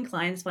 Helping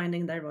clients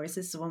finding their voice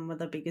is one of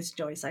the biggest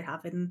joys I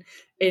have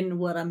in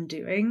what I'm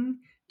doing.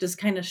 Just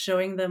kind of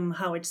showing them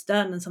how it's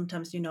done, and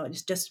sometimes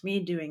it's just me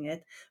doing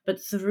it, but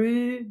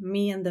through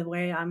me and the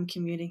way I'm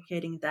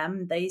communicating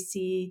them, they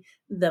see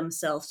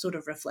themselves sort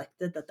of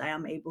reflected, that I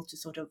am able to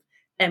sort of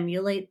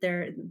emulate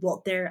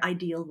what their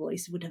ideal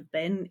voice would have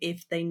been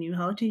if they knew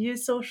how to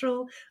use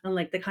social, and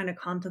like the kind of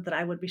content that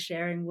I would be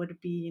sharing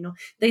would be,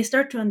 they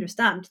start to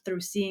understand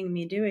through seeing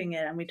me doing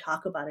it, and we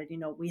talk about it.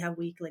 We have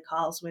weekly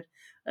calls with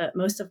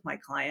most of my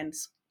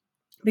clients,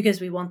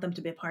 because we want them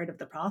to be a part of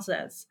the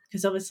process.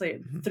 Because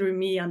obviously through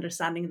me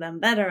understanding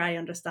them better, I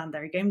understand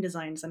their game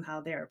designs and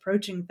how they're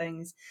approaching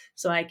things,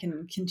 so I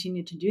can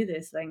continue to do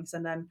these things.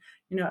 And then,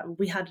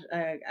 we had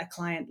a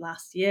client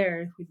last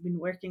year we'd been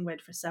working with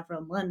for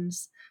several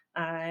months,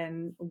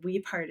 and we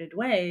parted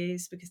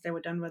ways because they were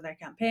done with their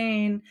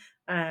campaign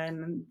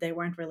and they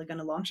weren't really going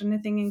to launch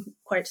anything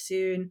quite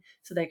soon.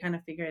 So they kind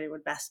of figured it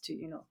would best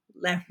to,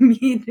 let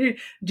me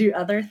do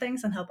other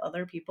things and help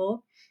other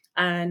people.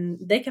 And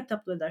they kept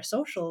up with their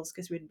socials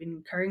because we'd been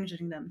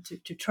encouraging them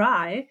to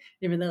try,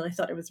 even though they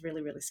thought it was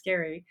really, really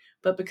scary.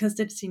 But because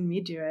they'd seen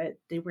me do it,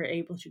 they were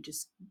able to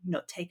just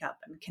take up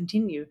and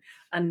continue.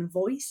 And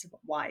voice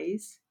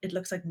wise, it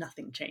looks like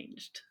nothing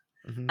changed.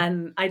 Mhm.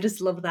 And I just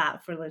love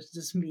that for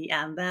just me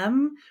and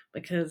them,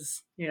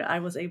 because I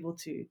was able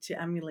to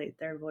emulate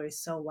their voice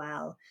so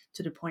well,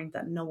 to the point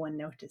that no one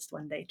noticed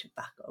when they took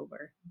back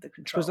over the I suppose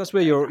control that's of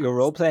where their your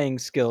role tasks. playing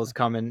skills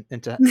come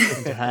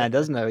into hand,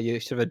 doesn't it? You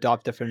sort of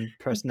adopt different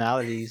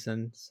personalities,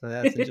 and so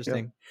that's Yep.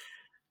 interesting.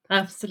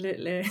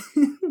 Absolutely.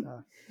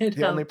 Uh, It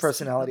the only helps.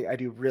 personality I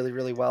do really,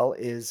 really well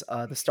is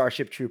the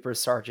Starship Troopers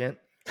Sergeant.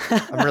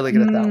 I'm really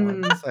good at that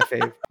one. It's my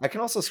fave. I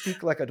can also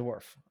speak like a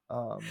dwarf.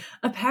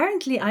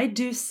 Apparently, I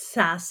do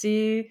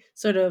sassy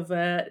sort of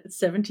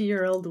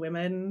 70-year-old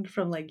women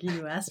from like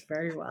US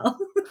very well.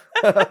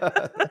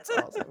 That's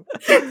awesome.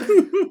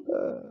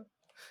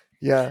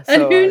 Yeah,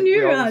 And so who we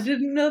knew? I always.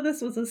 didn't know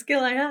this was a skill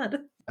I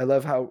had. I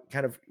love how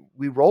kind of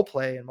we role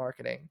play in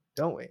marketing,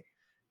 don't we?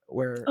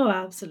 Where Oh,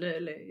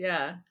 absolutely.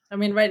 Yeah. I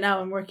mean, right now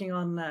I'm working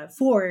on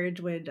Forge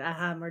with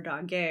Hammer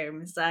Dog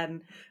Games,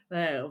 and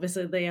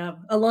obviously they have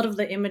a lot of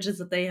the images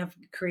that they have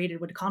created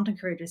with the content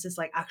creators is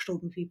like actual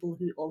people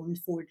who owned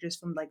forges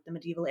from like the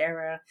medieval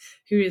era,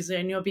 who is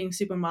being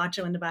super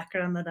macho in the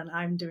background, and then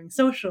I'm doing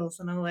socials,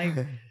 and I'm like,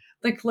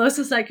 the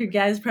closest I could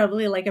get is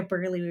probably like a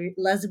burly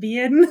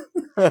lesbian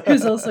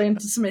who's also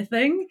into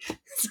smithing.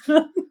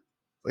 So,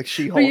 like but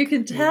She-Hulk, you can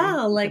maybe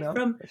tell, looking like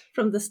out.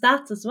 from the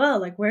stats as well,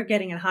 like we're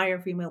getting a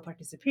higher female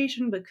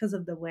participation because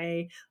of the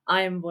way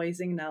I am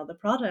voicing now the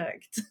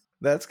product.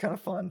 That's kind of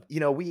fun.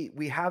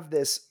 We have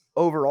this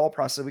overall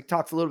process. We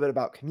talked a little bit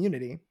about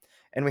community,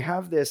 and we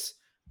have this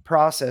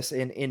process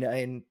in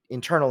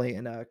internally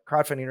in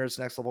crowdfunding nerds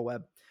next level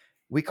web.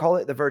 We call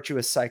it the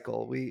virtuous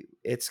cycle.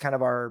 It's kind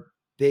of our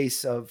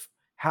base of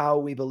how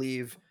we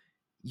believe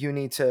you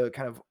need to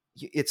kind of.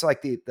 It's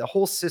like the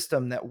whole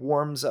system that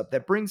warms up,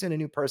 that brings in a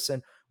new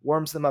person,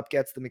 warms them up,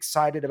 gets them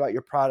excited about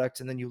your product,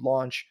 and then you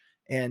launch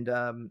and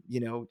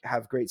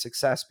have great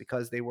success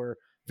because they were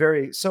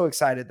so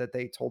excited that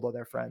they told all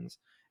their friends.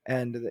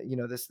 And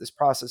this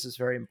process is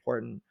very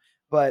important.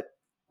 But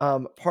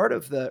part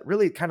of the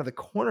really kind of the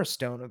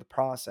cornerstone of the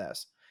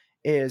process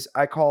is,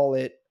 I call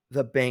it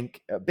the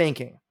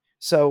banking.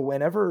 So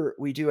whenever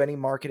we do any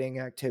marketing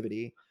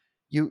activity,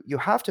 you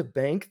have to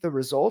bank the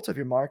result of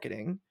your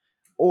marketing,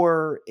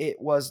 or it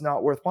was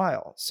not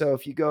worthwhile. So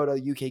if you go to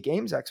UK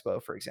Games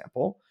Expo, for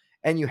example,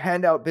 and you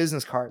hand out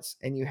business cards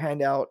and you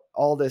hand out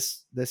all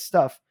this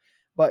stuff,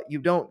 but you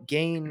don't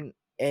gain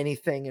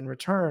anything in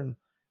return,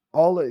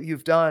 all that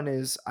you've done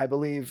is, I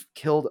believe,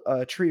 killed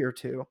a tree or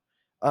two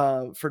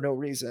for no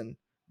reason,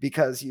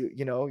 because you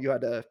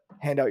had to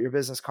hand out your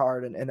business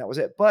card, and that was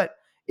it. But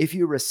if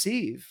you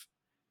receive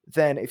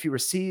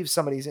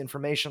somebody's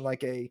information,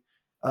 like a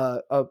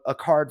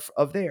card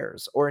of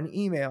theirs, or an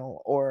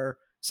email, or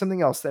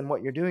something else, then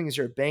what you're doing is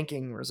you're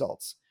banking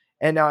results.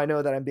 And now I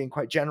know that I'm being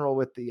quite general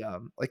with the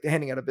like the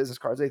handing out of business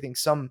cards. I think in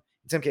some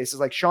cases,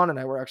 like Sean and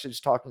I were actually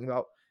just talking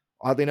about,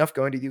 oddly enough,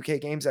 going to the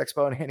UK Games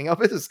Expo and handing out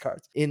business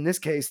cards. In this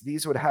case,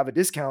 these would have a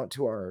discount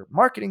to our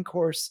marketing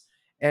course,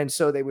 and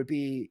so they would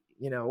be,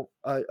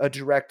 a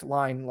direct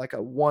line, like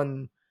a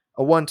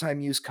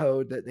one-time use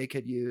code that they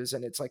could use,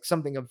 and it's like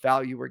something of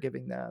value we're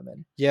giving them.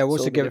 And Yeah, we'll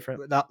so also it'll be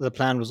different. the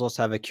plan was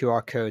also have a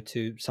QR code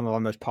to some of our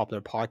most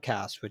popular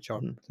podcasts, which are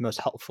Mhm. the most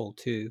helpful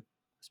to,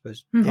 I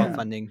suppose, Mhm. Yeah.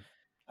 crowdfunding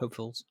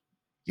hopefuls.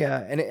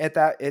 Yeah, and at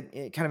that,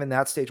 kind of in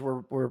that stage,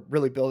 we're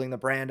really building the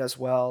brand as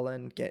well,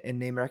 and get in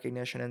name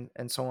recognition,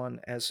 and so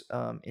on, as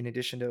in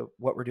addition to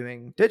what we're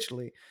doing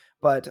digitally.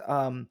 But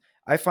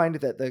I find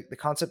that the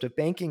concept of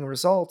banking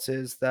results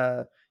is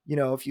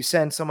if you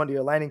send someone to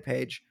your landing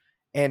page,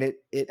 and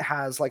it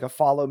has like a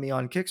follow me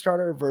on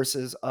Kickstarter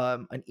versus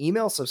an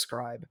email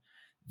subscribe,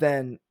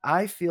 then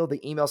I feel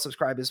the email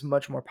subscribe is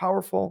much more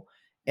powerful,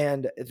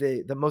 and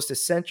the most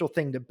essential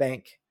thing to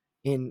bank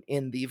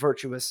in the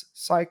virtuous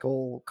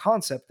cycle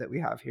concept that we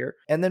have here.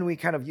 And then we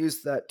kind of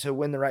use that to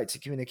win the right to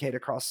communicate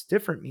across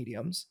different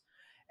mediums.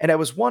 And I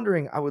was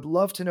wondering, I would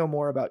love to know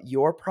more about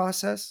your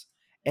process,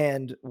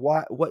 and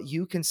what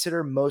you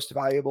consider most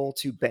valuable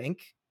to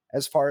bank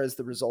as far as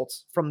the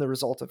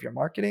result of your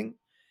marketing,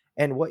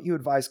 and what you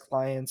advise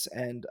clients,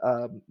 and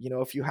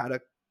if you had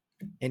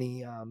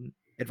any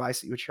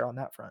advice that you would share on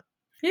that front.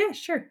 Yeah,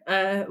 sure.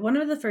 One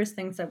of the first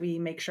things that we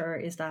make sure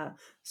is that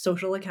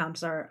social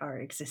accounts are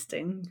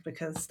existing,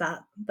 because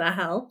that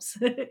helps.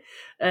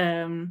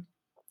 um,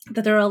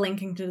 that they're all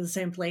linking to the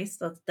same place,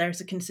 that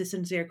there's a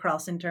consistency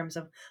across in terms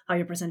of how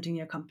you're presenting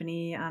your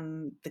company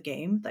and the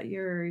game that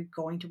you're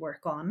going to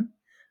work on.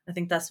 I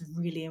think that's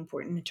really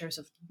important in terms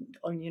of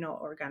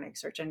organic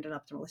search engine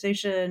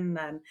optimization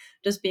and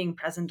just being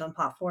present on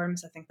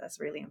platforms. I think that's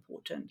really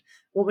important.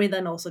 What we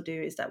then also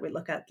do is that we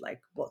look at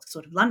like what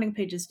sort of landing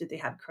pages do they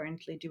have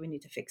currently? Do we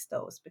need to fix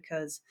those?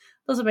 Because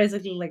those are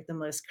basically like the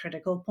most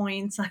critical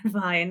points. I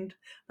find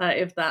that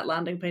if that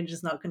landing page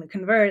is not going to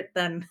convert,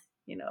 then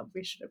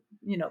we should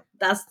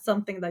that's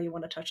something that you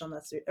want to touch on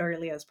as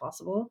early as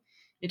possible.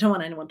 You don't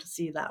want anyone to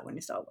see that when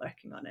you start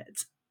working on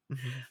it.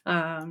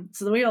 Mhm.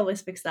 So we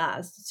always fix that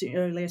as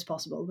early as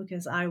possible,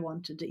 because I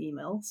wanted the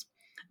emails.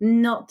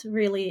 Not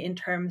really in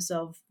terms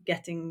of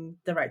getting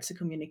the rights to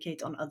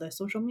communicate on other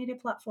social media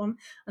platform.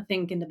 I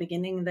think in the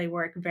beginning they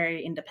work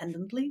very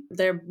independently.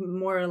 They're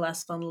more or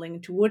less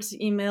funneling towards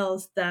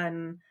emails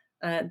than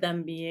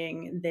them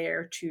being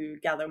there to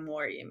gather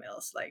more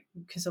emails. Like,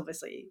 because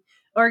obviously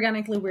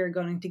organically we're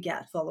going to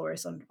get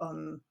followers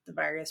on the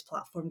various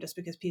platforms just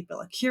because people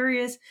are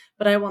curious.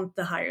 But I want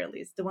the higher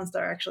leads, the ones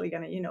that are actually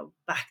going to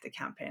back the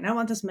campaign. I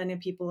want as many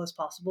people as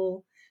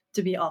possible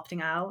to be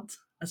opting out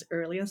as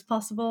early as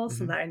possible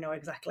so Mhm. that I know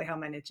exactly how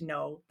many to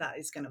know that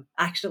is going to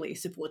actually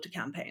support the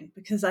campaign.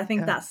 Because I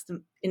think Yeah. that's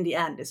in the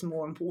end is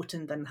more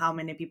important than how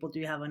many people do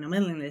you have on a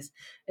mailing list.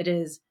 It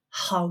is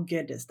how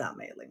good is that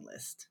mailing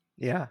list.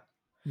 Yeah.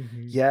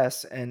 Hmm.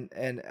 Yes, and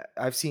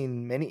I've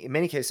seen many in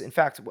many cases. In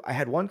fact, I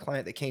had one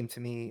client that came to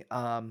me.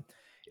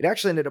 It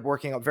actually ended up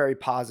working out very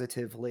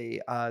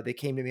positively. They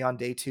came to me on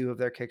day 2 of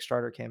their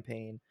Kickstarter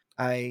campaign.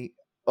 I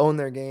own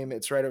their game;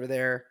 it's right over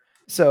there.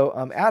 So,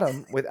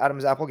 Adam with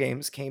Adam's Apple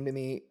Games came to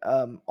me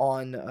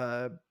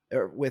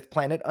with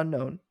Planet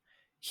Unknown.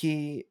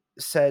 He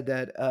said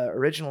that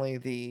originally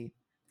they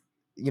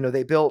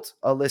built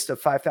a list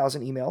of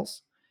 5,000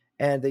 emails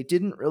and they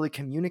didn't really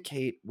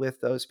communicate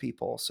with those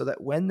people so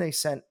that when they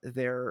sent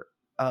their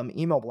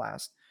email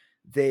blast,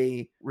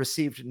 they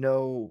received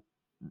no,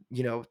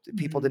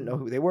 people didn't know Mm.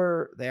 who they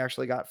were. They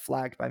actually got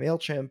flagged by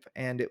MailChimp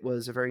and it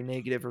was a very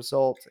negative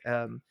result.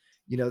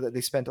 That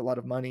they spent a lot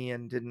of money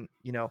and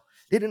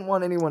they didn't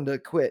want anyone to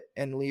quit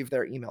and leave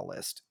their email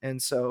list.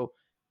 And so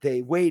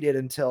they waited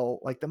until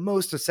like the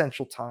most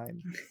essential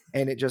time.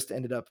 And it just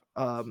ended up,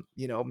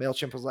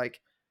 MailChimp was like,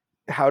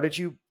 how did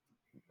you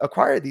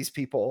acquire these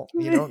people?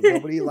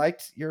 Nobody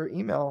liked your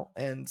email,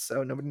 and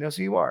so nobody knows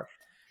who you are.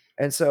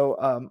 And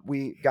so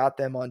we got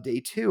them on day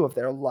 2 of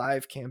their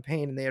live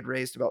campaign, and they had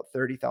raised about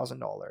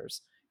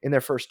 $30,000 in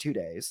their first 2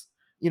 days.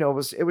 It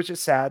was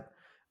just sad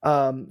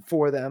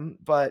for them,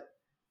 but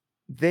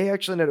they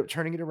actually ended up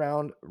turning it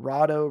around.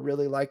 Rado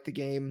really liked the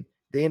game.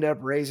 They ended up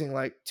raising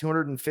like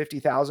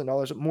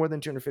 $250,000, more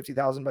than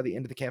 250,000 by the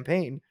end of the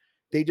campaign.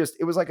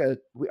 It was like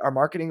our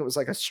marketing, it was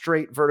like a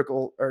straight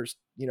vertical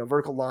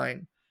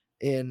line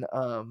in,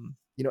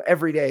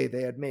 every day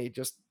they had made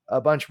just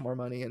a bunch more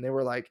money. And they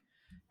were like,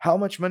 how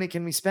much money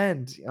can we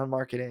spend on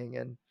marketing?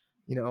 And,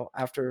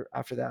 after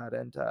that.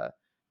 And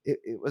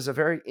it was a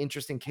very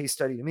interesting case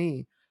study to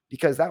me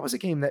because that was a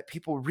game that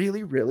people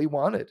really, really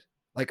wanted,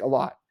 like a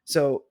lot.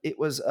 So it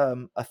was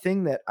a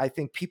thing that I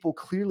think people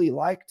clearly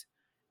liked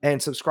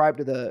and subscribed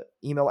to the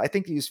email. I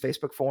think they used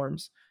Facebook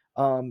forms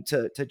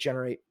to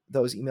generate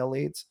those email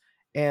leads,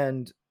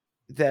 and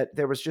that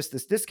there was just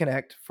this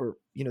disconnect for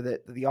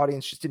that the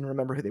audience just didn't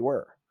remember who they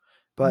were,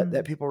 but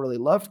that Mm. people really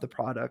loved the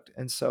product,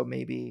 and so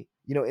maybe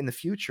in the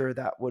future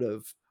that would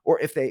have, or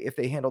if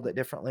they handled it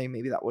differently,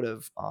 maybe that would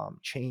have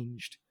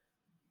changed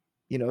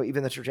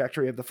even the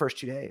trajectory of the first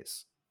 2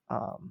 days.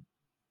 Um,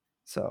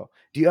 so,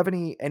 do you have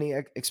any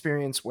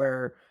experience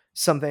where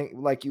something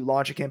like you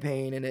launch a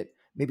campaign and it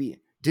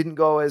maybe didn't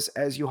go as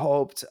you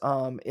hoped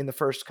in the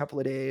first couple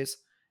of days,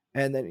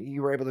 and then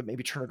you were able to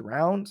maybe turn it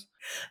around?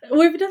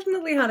 We've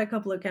definitely had a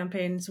couple of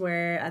campaigns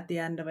where at the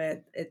end of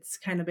it, it's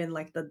kind of been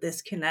like the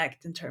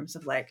disconnect in terms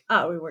of like,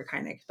 oh, we were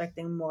kind of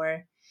expecting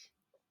more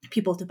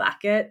people to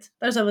back it.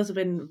 There's always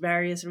been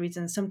various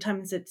reasons.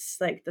 Sometimes it's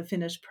like the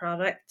finished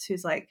product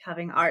who's like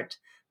having art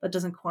that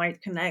doesn't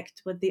quite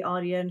connect with the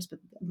audience, but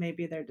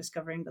maybe they're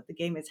discovering that the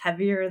game is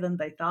heavier than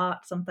they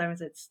thought.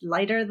 Sometimes it's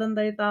lighter than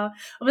they thought.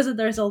 Obviously,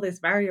 there's all these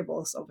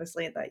variables,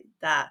 obviously,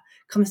 that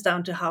comes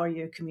down to how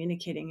you're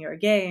communicating your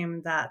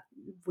game that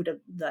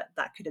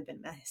that could have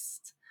been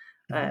missed.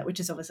 Mhm, Which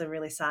is obviously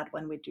really sad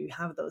when we do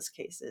have those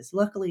cases.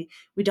 Luckily,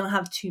 we don't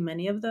have too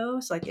many of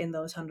those. Like in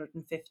those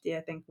 150,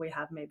 I think we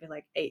have maybe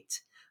like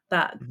 8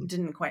 that mhm,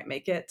 didn't quite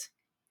make it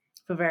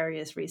for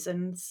various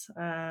reasons.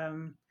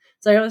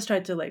 So I always try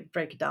to like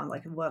break it down,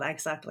 like what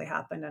exactly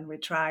happened, and we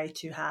try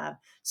to have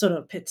sort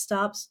of pit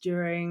stops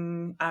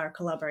during our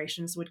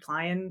collaborations with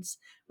clients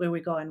where we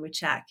go and we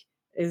check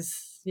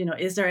is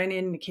there any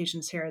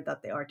indications here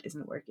that the art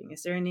isn't working?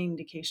 Is there any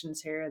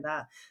indications here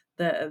that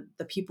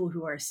the people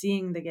who are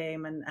seeing the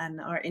game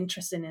and are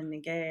interested in the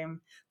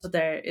game, that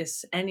there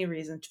is any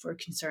reason for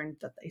concern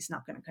that it's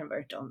not going to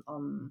convert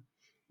on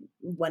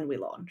when we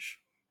launch?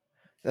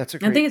 that's a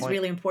I think great it's point.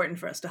 really important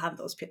for us to have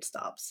those pit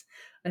stops.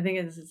 I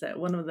think this is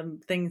one of the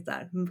things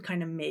that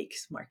kind of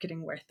makes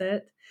marketing worth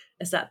it,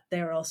 is that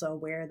they're also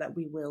aware that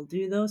we will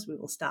do those. We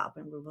will stop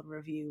and we will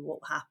review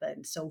what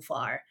happened so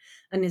far,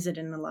 and is it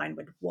in line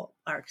with what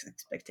our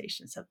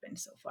expectations have been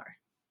so far.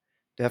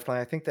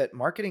 Definitely, I think that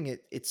marketing,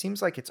 it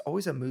seems like it's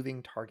always a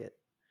moving target,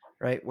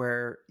 right?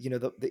 Where you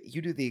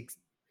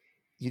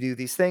do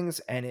these things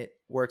and it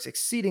works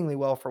exceedingly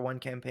well for one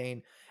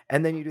campaign,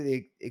 and then you do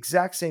the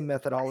exact same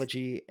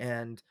methodology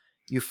and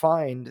you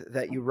find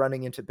that you're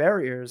running into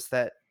barriers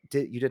that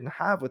you didn't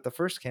have with the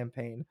first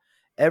campaign.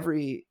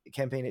 Every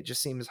campaign, it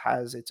just seems,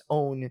 has its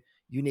own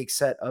unique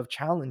set of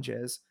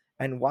challenges,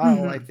 and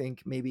while I Hmm.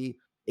 think maybe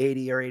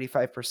 80 or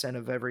 85%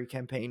 of every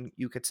campaign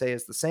you could say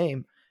is the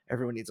same,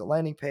 everyone needs a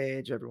landing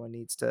page, everyone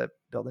needs to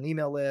build an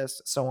email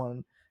list, so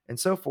on and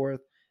so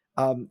forth.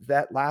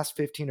 That last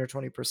 15 or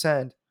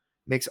 20%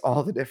 makes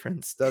all the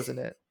difference, doesn't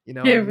it? It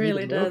And you need to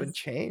really move and does.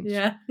 change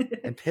Yeah.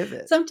 and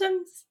pivot.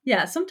 Sometimes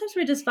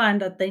we just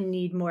find that they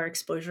need more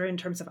exposure in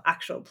terms of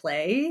actual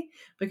play,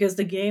 because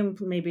the game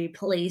maybe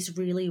plays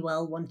really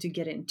well once you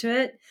get into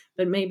it,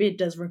 but maybe it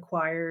does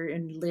require a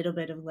little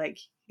bit of like,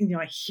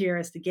 here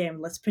is the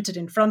game, let's put it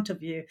in front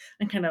of you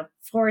and kind of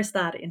force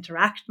that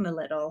interaction a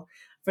little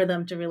for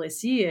them to really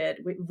see it.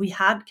 We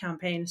had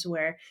campaigns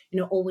where,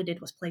 all we did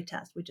was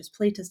playtest. We just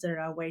playtested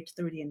our way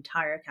through the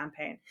entire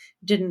campaign.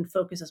 Didn't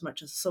focus as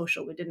much as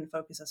social. We didn't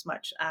focus as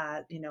much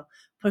at,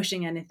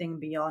 pushing anything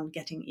beyond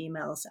getting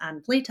emails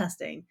and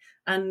playtesting.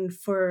 And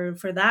for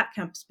that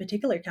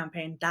particular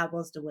campaign, that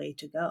was the way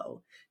to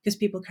go, because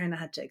people kind of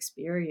had to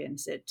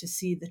experience it to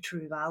see the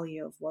true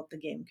value of what the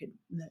game could,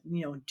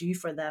 do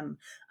for them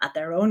at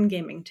their own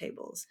gaming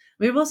tables.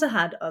 We've also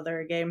had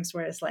other games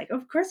where it's like,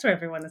 of course,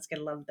 everyone is going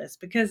to love this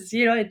because,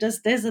 it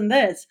does this and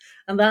this.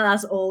 And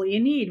that's all you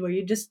need, where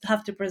you just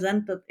have to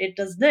present that it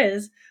does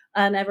this.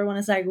 And everyone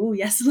is like, oh,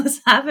 yes, let's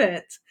have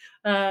it.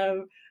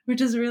 Which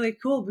is really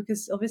cool,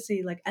 because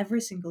obviously, like, every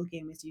single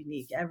game is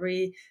unique.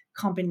 Every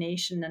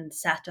combination and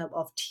setup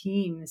of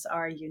teams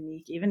are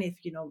unique, even if,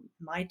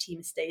 my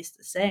team stays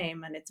the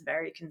same and it's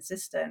very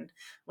consistent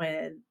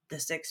with the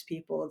 6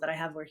 people that I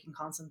have working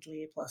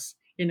constantly, plus,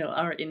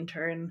 our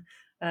intern.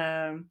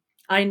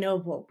 I know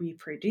what we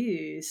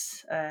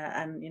produce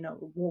and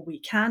what we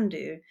can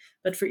do,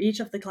 but for each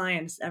of the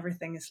clients,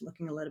 everything is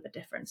looking a little bit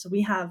different. So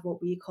we have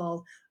what we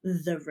call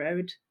the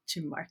road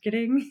to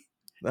marketing,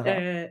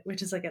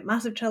 which is like a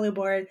massive Trello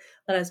board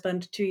that I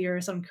spent 2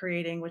 years on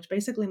creating, which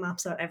basically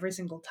maps out every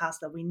single task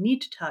that we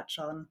need to touch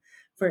on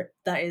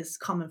that is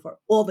common for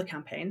all the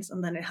campaigns.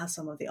 And then it has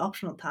some of the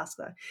optional tasks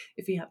that,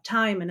 if you have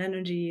time and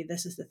energy,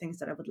 this is the things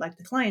that I would like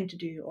the client to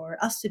do or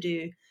us to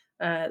do,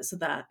 so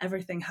that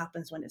everything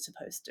happens when it's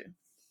supposed to.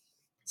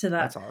 So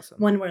that That's awesome.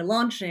 when we're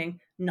launching,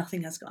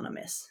 nothing has gone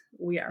amiss.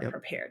 We are Yep.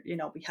 prepared.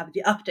 We have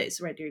the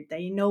updates ready.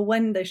 They know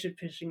when they should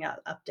be pushing out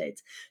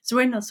updates. So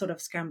we're not sort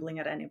of scrambling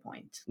at any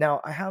point.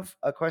 Now, I have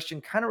a question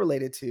kind of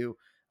related to,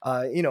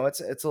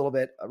 it's a little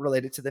bit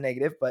related to the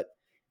negative, but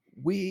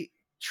we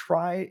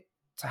try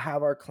to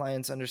have our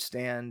clients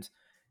understand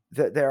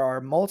that there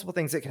are multiple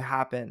things that can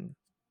happen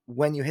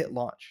when you hit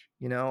launch.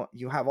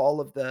 You have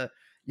all of the,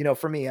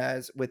 for me,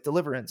 as with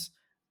Deliverance,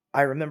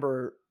 I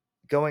remember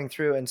going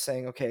through and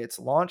saying, okay, it's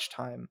launch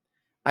time.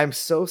 I'm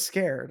so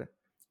scared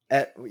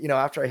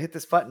after I hit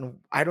this button,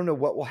 I don't know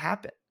what will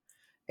happen.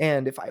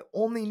 And if I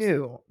only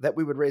knew that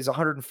we would raise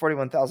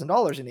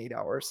 $141,000 in 8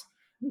 hours,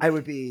 I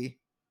would be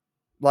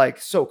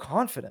like so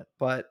confident,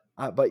 but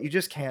you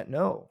just can't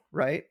know.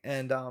 Right.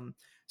 And,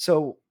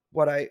 so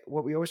what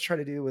we always try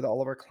to do with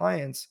all of our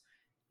clients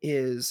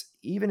is,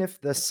 even if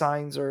the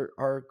signs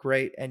are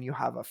great and you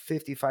have a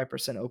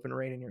 55% open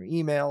rate in your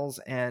emails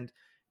and,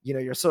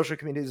 your social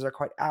communities are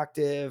quite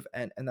active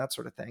and that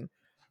sort of thing,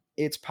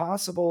 it's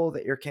possible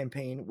that your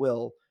campaign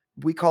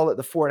we call it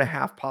the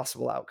 4.5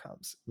 possible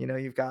outcomes.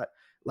 You've got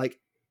like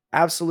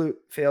absolute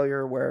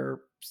failure where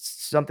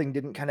something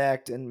didn't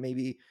connect and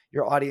maybe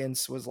your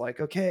audience was like,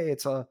 okay,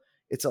 it's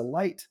a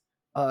light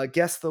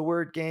guess the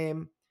word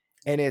game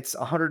and it's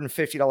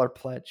 $150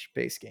 pledge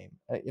base game.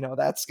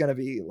 That's going to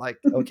be like,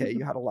 okay,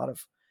 you had a lot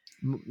of,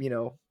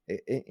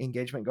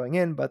 engagement going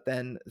in, but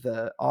then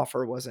the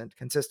offer wasn't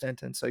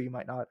consistent. And so you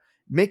might not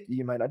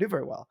do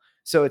very well.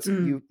 So it's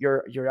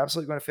you're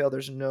absolutely going to fail.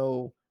 There's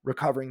no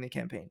recovering the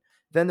campaign.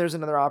 Then there's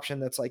another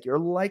option that's like, you're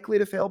likely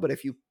to fail, but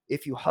if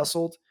you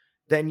hustled,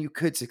 then you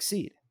could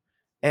succeed.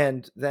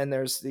 And then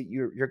there's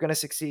you're going to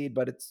succeed,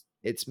 but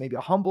it's maybe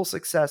a humble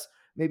success.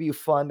 Maybe you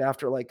fund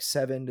after like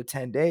 7 to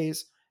 10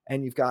 days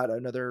and you've got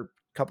another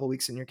couple of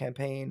weeks in your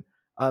campaign.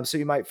 So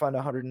you might fund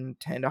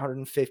 110 to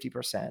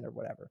 150% or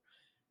whatever.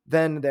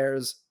 Then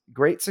there's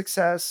great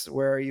success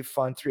where you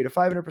fund 300 to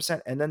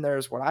 500%. And then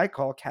there's what I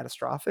call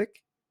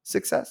catastrophic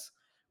success,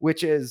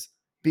 which is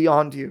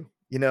beyond you.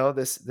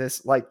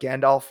 This like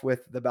Gandalf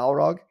with the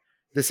Balrog,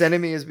 this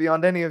enemy is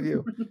beyond any of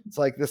you. It's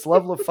like this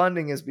level of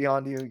funding is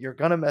beyond you. You're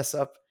going to mess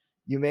up.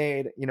 You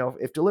made,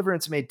 if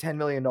Deliverance made $10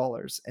 million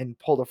and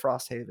pulled a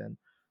Frosthaven,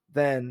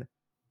 then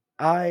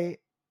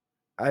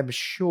I'm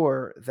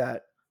sure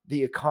that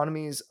the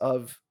economies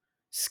of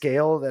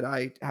scale that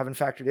I haven't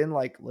factored in,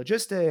 like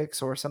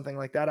logistics or something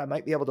like that, I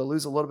might be able to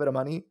lose a little bit of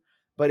money.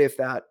 But if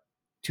that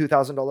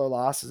 $2,000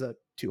 loss is a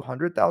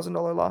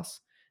 $200,000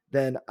 loss,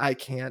 then I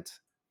can't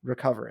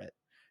recover it.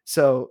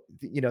 So,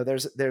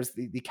 there's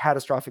the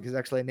catastrophic is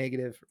actually a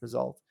negative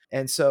result.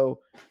 And so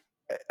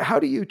how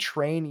do you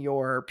train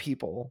your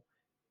people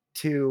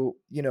to,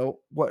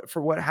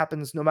 what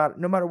happens no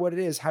matter what it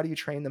is? How do you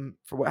train them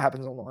for what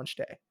happens on launch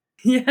day?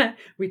 Yeah,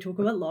 we talk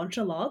about launch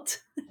a lot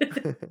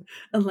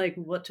and like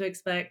what to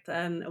expect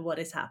and what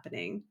is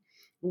happening.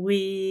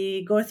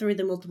 We go through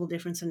the multiple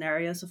different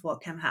scenarios of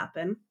what can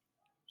happen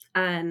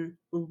and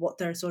what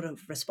their sort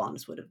of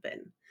response would have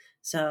been.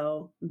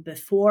 So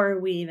before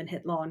we even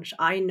hit launch,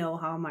 I know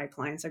how my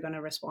clients are going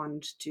to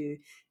respond to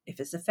if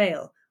it's a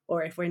fail,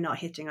 or if we're not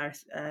hitting our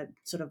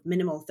sort of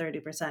minimal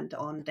 30%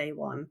 on day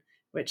one,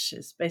 which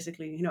is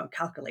basically,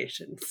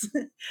 calculations.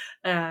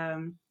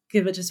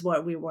 Which is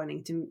what we're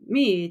wanting to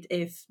meet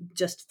if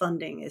just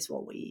funding is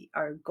what we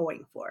are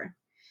going for.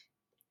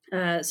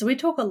 So we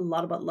talk a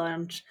lot about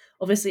launch.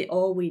 Obviously,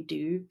 all we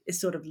do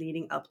is sort of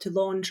leading up to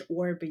launch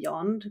or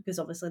beyond, because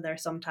obviously there are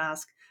some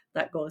tasks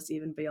that goes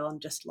even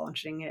beyond just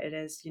launching it. It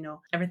is,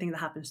 everything that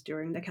happens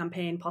during the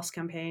campaign,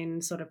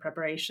 post-campaign sort of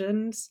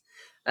preparations,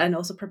 and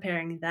also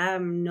preparing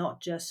them not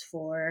just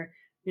for,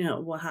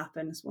 what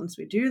happens once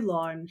we do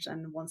launch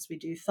and once we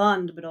do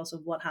fund, but also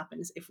what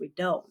happens if we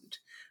don't.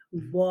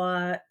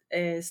 What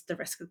is the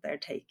risk that they're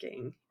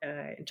taking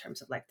in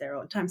terms of like their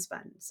own time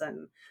spends,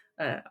 and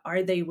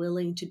are they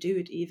willing to do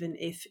it even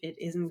if it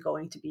isn't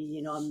going to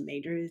be, a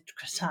major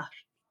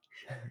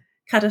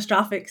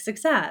catastrophic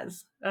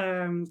success?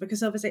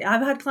 Because obviously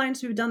I've had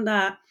clients who've done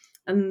that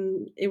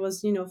and it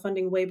was,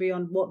 funding way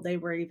beyond what they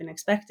were even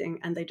expecting,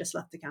 and they just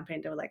left the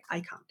campaign. They were like,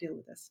 I can't deal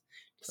with this.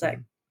 Just like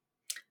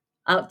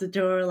out the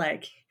door,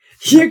 like,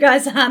 you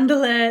guys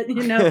handle it,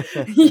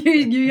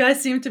 you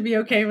guys seem to be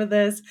okay with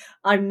this.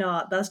 I'm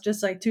not. That's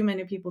just like too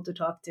many people to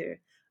talk to.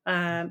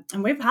 And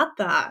we've had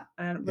that.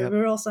 But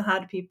we've also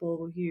had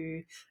people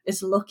who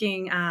is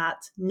looking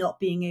at not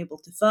being able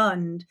to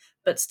fund,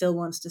 but still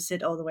wants to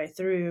sit all the way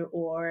through,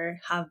 or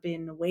have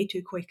been way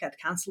too quick at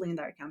canceling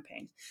their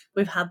campaigns.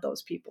 We've had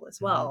those people as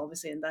well,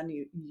 obviously. And then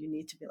you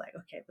need to be like,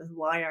 okay, but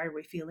why are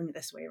we feeling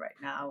this way right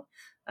now?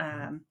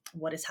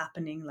 What is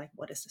happening? Like,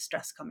 what is the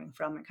stress coming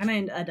from? And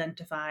kind of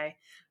identify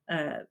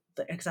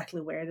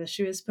exactly where the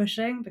shoe is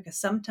pushing, because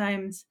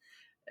sometimes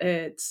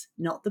it's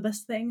not the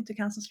best thing to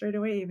cancel straight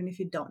away, even if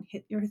you don't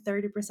hit your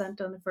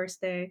 30% on the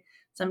first day.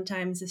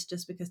 Sometimes it's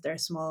just because there are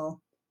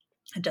small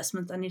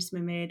adjustments that needs to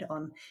be made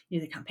on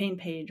the campaign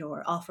page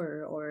or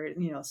offer, or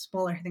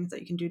smaller things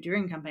that you can do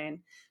during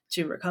campaign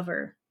to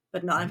recover.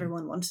 But not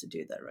everyone wants to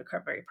do the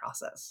recovery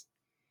process.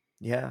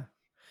 Yeah,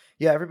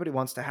 everybody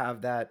wants to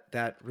have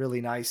that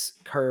really nice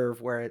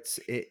curve where it's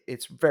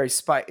very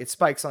it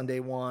spikes on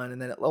day one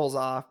and then it levels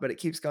off, but it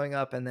keeps going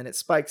up and then it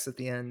spikes at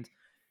the end.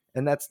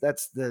 And that's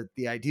the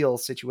ideal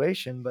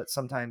situation, but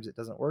sometimes it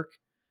doesn't work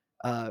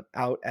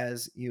out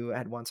as you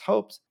had once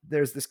hoped.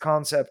 There's this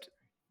concept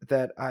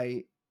that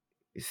I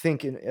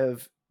think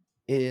of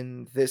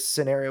in this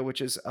scenario, which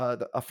is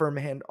a firm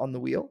hand on the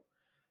wheel.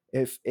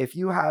 If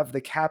you have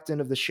the captain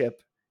of the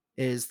ship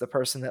is the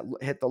person that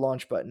hit the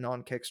launch button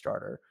on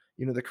Kickstarter,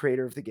 the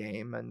creator of the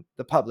game and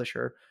the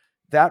publisher,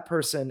 that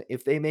person,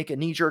 if they make a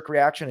knee-jerk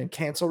reaction and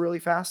cancel really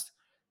fast,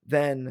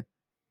 then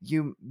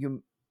you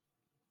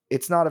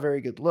it's not a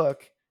very good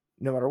look.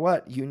 No matter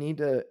what, you need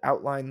to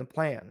outline the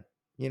plan,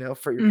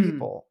 for your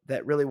people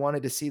that really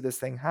wanted to see this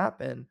thing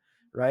happen,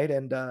 right?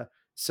 And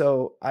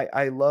so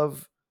I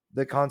love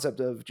the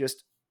concept of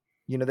just,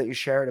 that you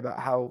shared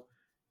about how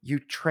you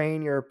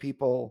train your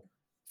people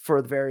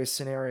for the various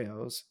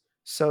scenarios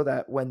so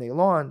that when they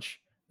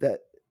launch, that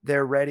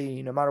they're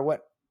ready no matter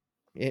what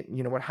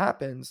what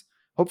happens.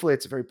 Hopefully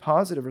it's a very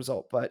positive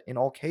result, but in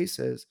all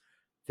cases,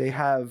 they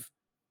have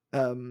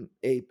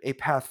a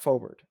path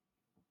forward.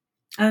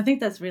 And I think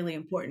that's really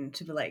important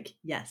to be like,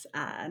 yes,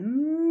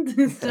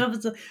 and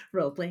stuff. So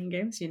role-playing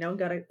games,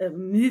 gotta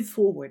move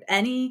forward.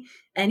 Any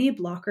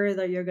blocker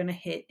that you're gonna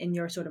hit in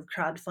your sort of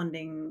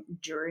crowdfunding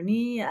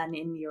journey and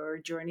in your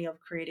journey of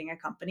creating a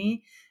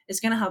company is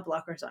gonna have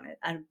blockers on it.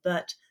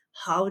 But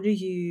how do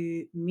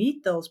you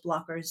meet those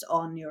blockers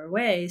on your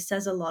way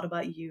says a lot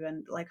about you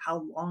and like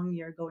how long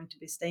you're going to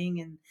be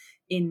staying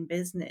in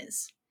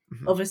business.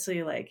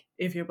 Obviously, like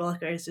if your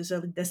blocker is just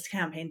like, this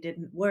campaign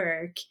didn't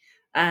work,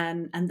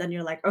 and then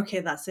you're like,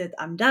 okay, that's it,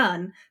 I'm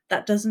done,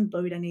 that doesn't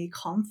bode any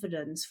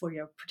confidence for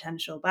your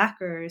potential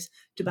backers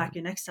to back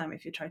you next time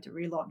if you try to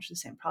relaunch the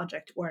same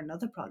project or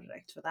another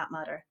project for that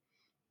matter.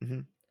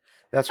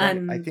 That's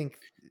right. I think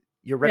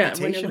your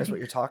reputation is what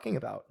you're talking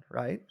about,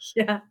 right?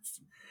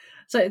 Yes.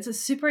 So it's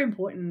super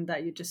important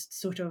that you just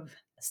sort of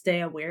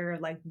stay aware,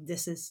 like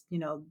this is,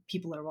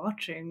 people are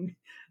watching.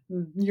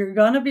 You're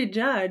gonna be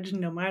judged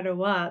no matter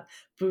what,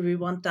 but we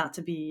want that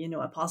to be,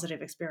 a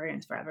positive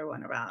experience for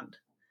everyone around.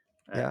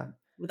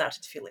 Without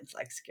it feeling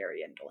like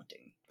scary and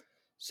daunting.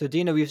 So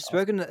Dina, we've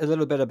spoken a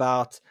little bit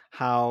about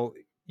how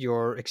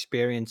your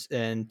experience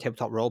in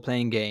tabletop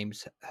role-playing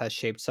games has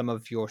shaped some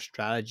of your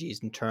strategies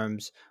in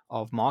terms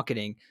of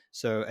marketing.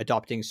 So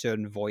adopting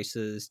certain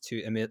voices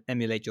to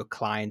emulate your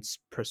clients'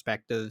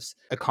 perspectives,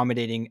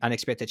 accommodating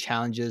unexpected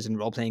challenges in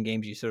role-playing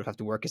games. You sort of have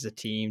to work as a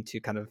team to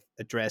kind of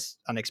address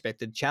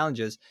unexpected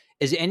challenges.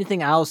 Is there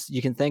anything else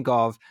you can think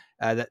of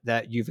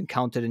that you've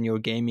encountered in your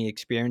gaming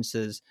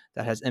experiences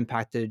that has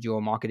impacted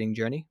your marketing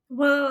journey?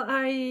 Well,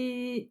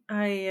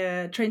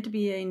 I trained to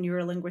be a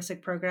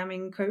neurolinguistic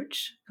programming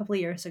coach a couple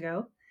of years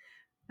ago.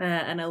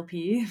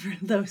 NLP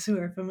for those who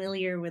are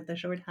familiar with the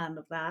shorthand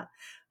of that.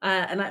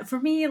 For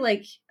me,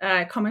 like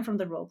coming from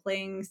the role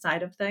playing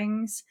side of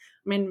things,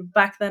 I mean,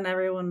 back then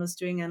everyone was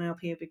doing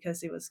NLP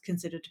because it was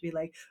considered to be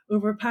like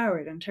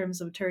overpowered in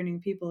terms of turning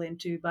people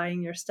into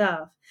buying your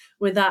stuff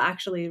without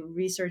actually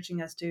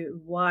researching as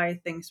to why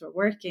things were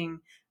working.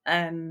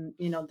 And,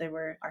 they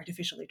were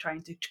artificially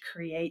trying to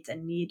create a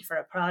need for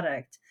a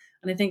product.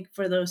 And I think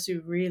for those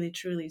who really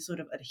truly sort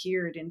of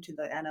adhered into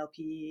the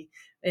NLP,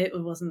 it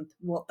wasn't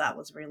what that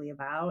was really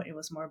about. It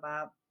was more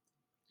about,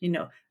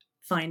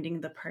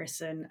 finding the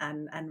person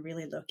and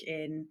really look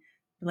in,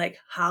 like,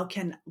 how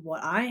can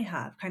what I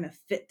have kind of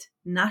fit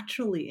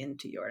naturally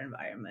into your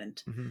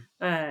environment.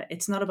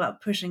 It's not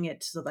about pushing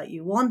it so that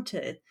you want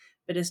it,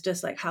 but it's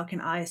just like, how can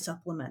I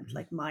supplement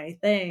like my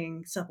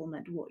thing,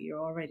 supplement what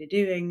you're already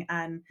doing,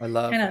 and I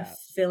love kind of that.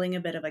 filling a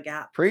bit of a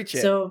gap. Preach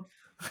it. So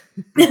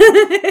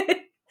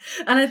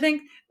and I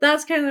think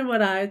that's kind of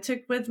what I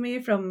took with me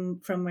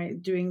from my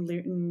doing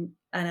Luton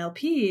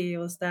NLP,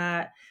 was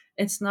that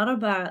it's not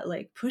about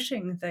like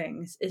pushing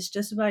things. It's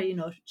just about,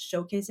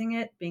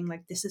 showcasing it, being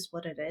like, this is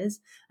what it is,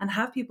 and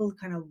have people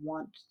kind of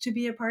want to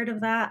be a part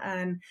of that,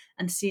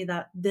 and see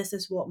that this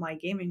is what my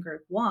gaming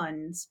group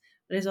wants.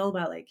 But it's all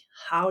about like,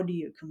 how do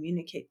you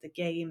communicate the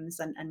games,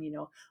 and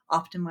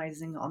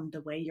optimizing on the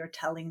way you're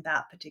telling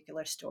that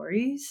particular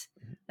stories.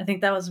 I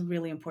think that was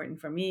really important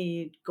for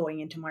me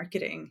going into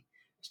marketing.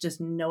 It's just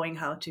knowing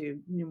how to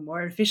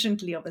more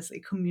efficiently,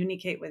 obviously,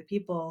 communicate with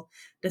people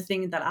the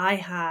thing that I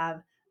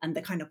have and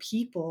the kind of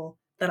people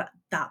that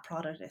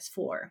product is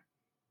for,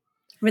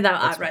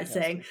 without That's outright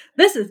saying, fantastic.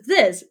 this is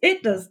this,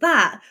 it does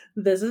that,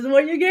 this is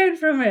what you get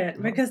from it,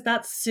 Uh-huh. because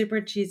that's super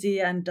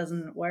cheesy and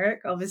doesn't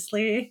work,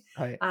 obviously.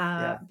 Right.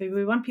 Yeah. But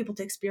we want people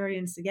to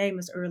experience the game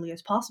as early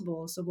as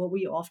possible. So what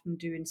we often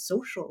do in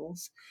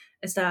socials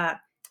is that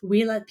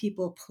we let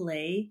people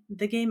play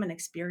the game and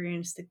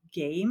experience the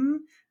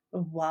game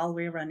while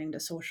we're running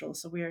the social.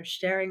 So we are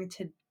sharing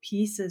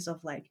pieces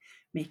of like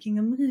making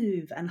a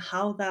move and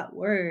how that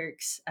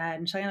works,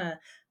 and trying to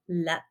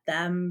let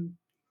them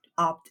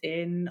opt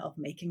in of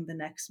making the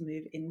next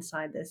move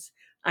inside this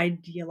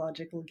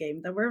ideological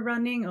game that we're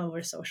running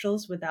over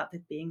socials, without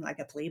it being like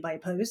a play by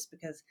post,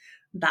 because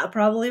that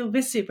probably will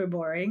be super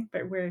boring.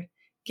 But we're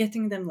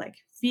getting them, like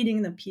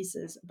feeding them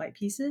pieces by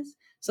pieces,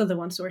 so the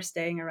ones who are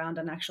staying around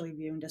and actually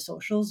viewing the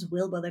socials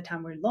will, by the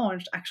time we're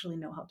launched, actually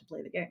know how to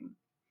play the game.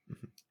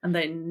 And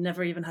they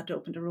never even had to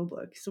open the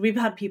rulebook. So we've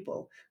had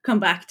people come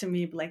back to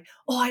me like,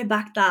 oh, I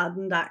backed that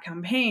in that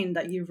campaign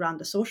that you ran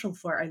the social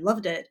for. I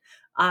loved it.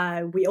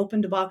 We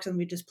opened the box and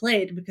we just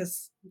played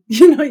because,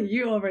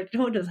 you already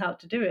told us how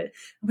to do it.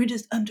 And we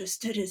just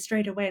understood it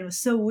straight away. And it was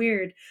so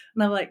weird.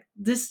 And I'm like,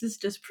 this is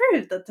just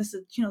proof that this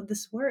is,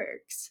 this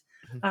works.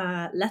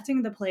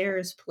 Letting the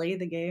players play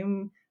the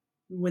game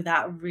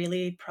without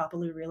really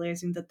properly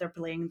realizing that they're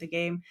playing the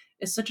game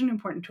is such an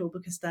important tool,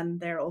 because then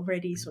they're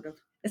already sort of,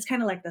 it's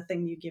kind of like the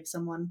thing you give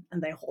someone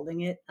and they're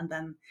holding it, and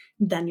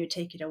then you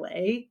take it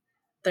away,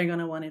 they're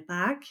gonna want it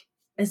back.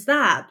 It's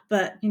that,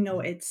 but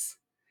it's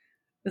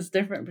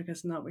different,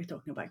 because now we're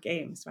talking about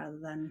games rather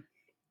than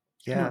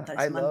Yeah. I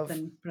advertisement love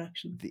and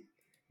production.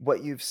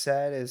 what you've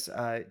said is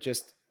I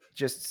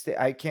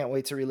can't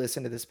wait to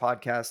re-listen to this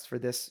podcast for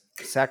this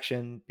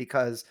section,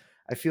 because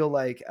I feel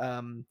like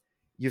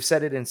you've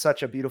said it in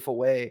such a beautiful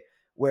way,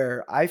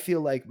 where I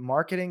feel like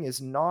marketing is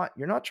not,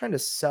 you're not trying to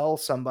sell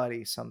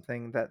somebody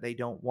something that they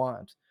don't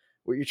want.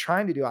 What you're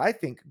trying to do, I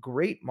think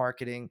great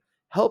marketing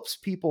helps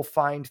people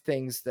find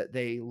things that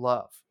they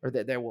love or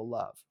that they will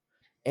love.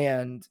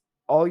 And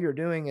all you're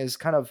doing is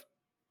kind of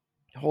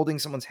holding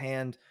someone's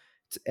hand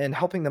and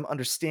helping them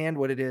understand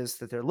what it is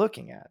that they're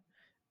looking at.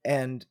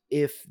 And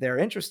if they're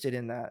interested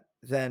in that,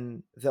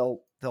 then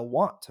they'll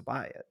want to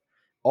buy it.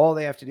 All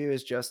they have to do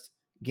is just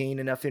gain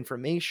enough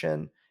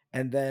information,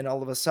 and then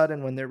all of a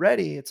sudden when they're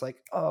ready, it's like,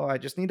 oh, I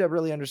just need to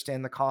really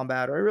understand the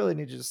combat, or I really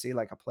need to just see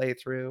like a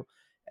playthrough.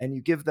 And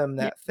you give them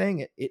Yeah. that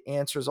thing, it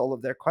answers all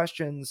of their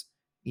questions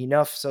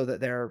enough so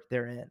that they're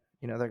in,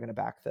 they're going to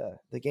back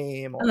the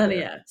game, And or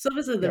then, so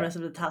obviously the yeah. rest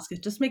of the task is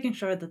just making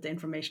sure that the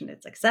information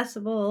is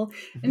accessible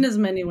in Mhm. as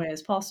many ways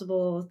as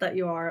possible, that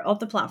you are of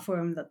the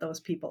platform that those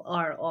people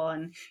are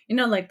on,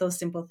 like those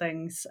simple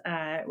things,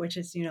 which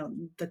is,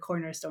 the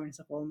cornerstones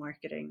of all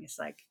marketing, is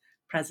like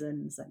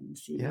presence and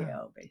Yeah.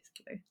 CEO,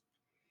 basically.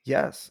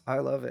 Yes, I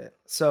love it.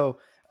 So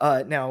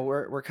now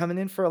we're coming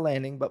in for a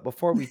landing, but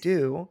before we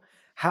do,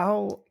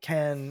 how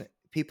can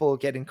people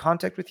get in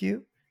contact with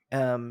you?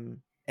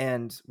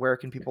 And where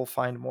can people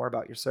find more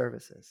about your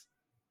services?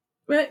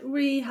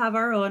 We have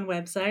our own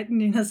website,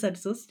 Nina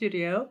Setso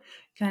Studio,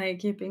 kind of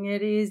keeping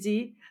it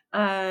easy.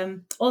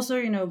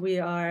 Also, we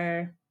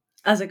are,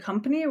 as a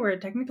company, we're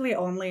technically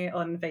only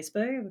on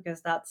Facebook,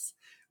 because that's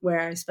where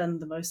I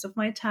spend the most of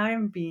my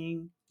time,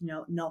 being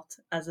not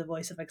as a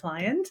voice of a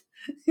client.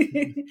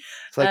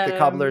 It's like the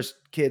cobbler's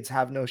kids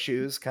have no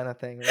shoes kind of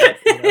thing,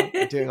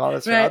 right? Doing all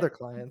this for Right. other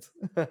clients.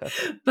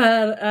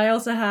 But I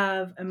also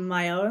have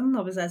my own,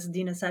 obviously, as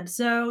Dina said.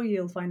 So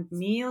you'll find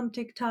me on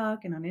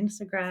TikTok and on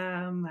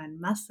Instagram and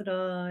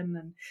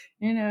Mastodon,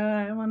 and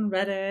I'm on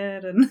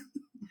Reddit and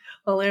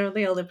all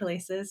the other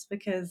places,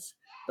 because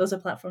those are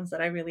platforms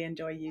that I really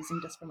enjoy using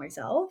just for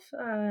myself,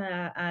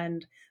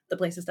 and the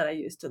places that I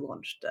use to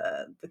launch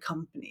the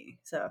company.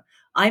 So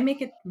I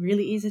make it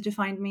really easy to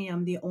find me.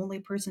 I'm the only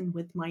person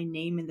with my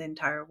name in the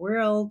entire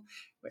world,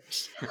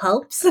 which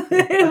helps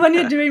when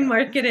you're doing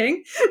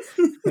marketing.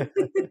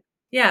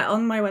 Yeah,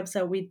 on my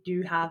website, we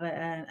do have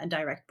a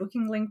direct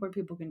booking link where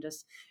people can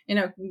just,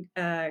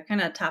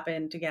 kind of tap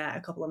in to get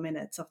a couple of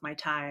minutes of my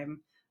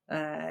time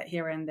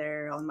here and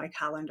there on my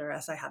calendar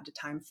as I have the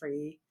time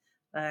free.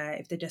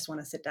 If they just want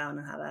to sit down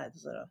and have a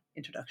sort of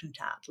introduction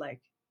chat, like,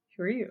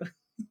 who are you?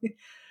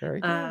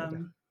 Very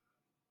good.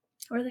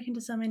 Or they can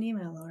just send me an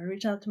email or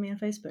reach out to me on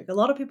Facebook. A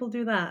lot of people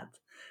do that.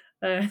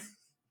 That's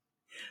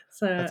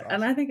awesome.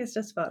 And I think it's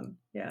just fun.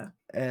 Yeah.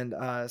 And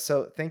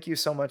so thank you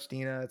so much,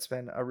 Dina. It's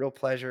been a real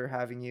pleasure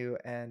having you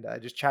and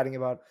just chatting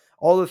about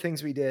all the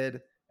things we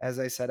did. As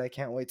I said, I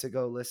can't wait to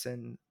go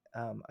listen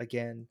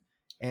again.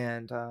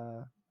 And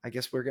I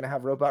guess we're going to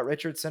have Robot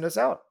Richard send us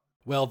out.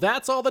 Well,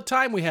 that's all the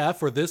time we have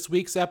for this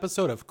week's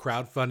episode of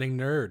Crowdfunding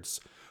Nerds.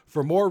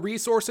 For more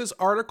resources,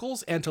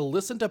 articles, and to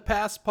listen to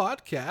past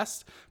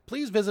podcasts,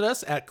 please visit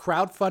us at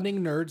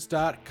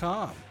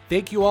crowdfundingnerds.com.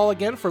 Thank you all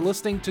again for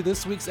listening to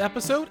this week's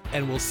episode,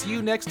 and we'll see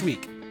you next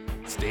week.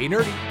 Stay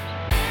nerdy.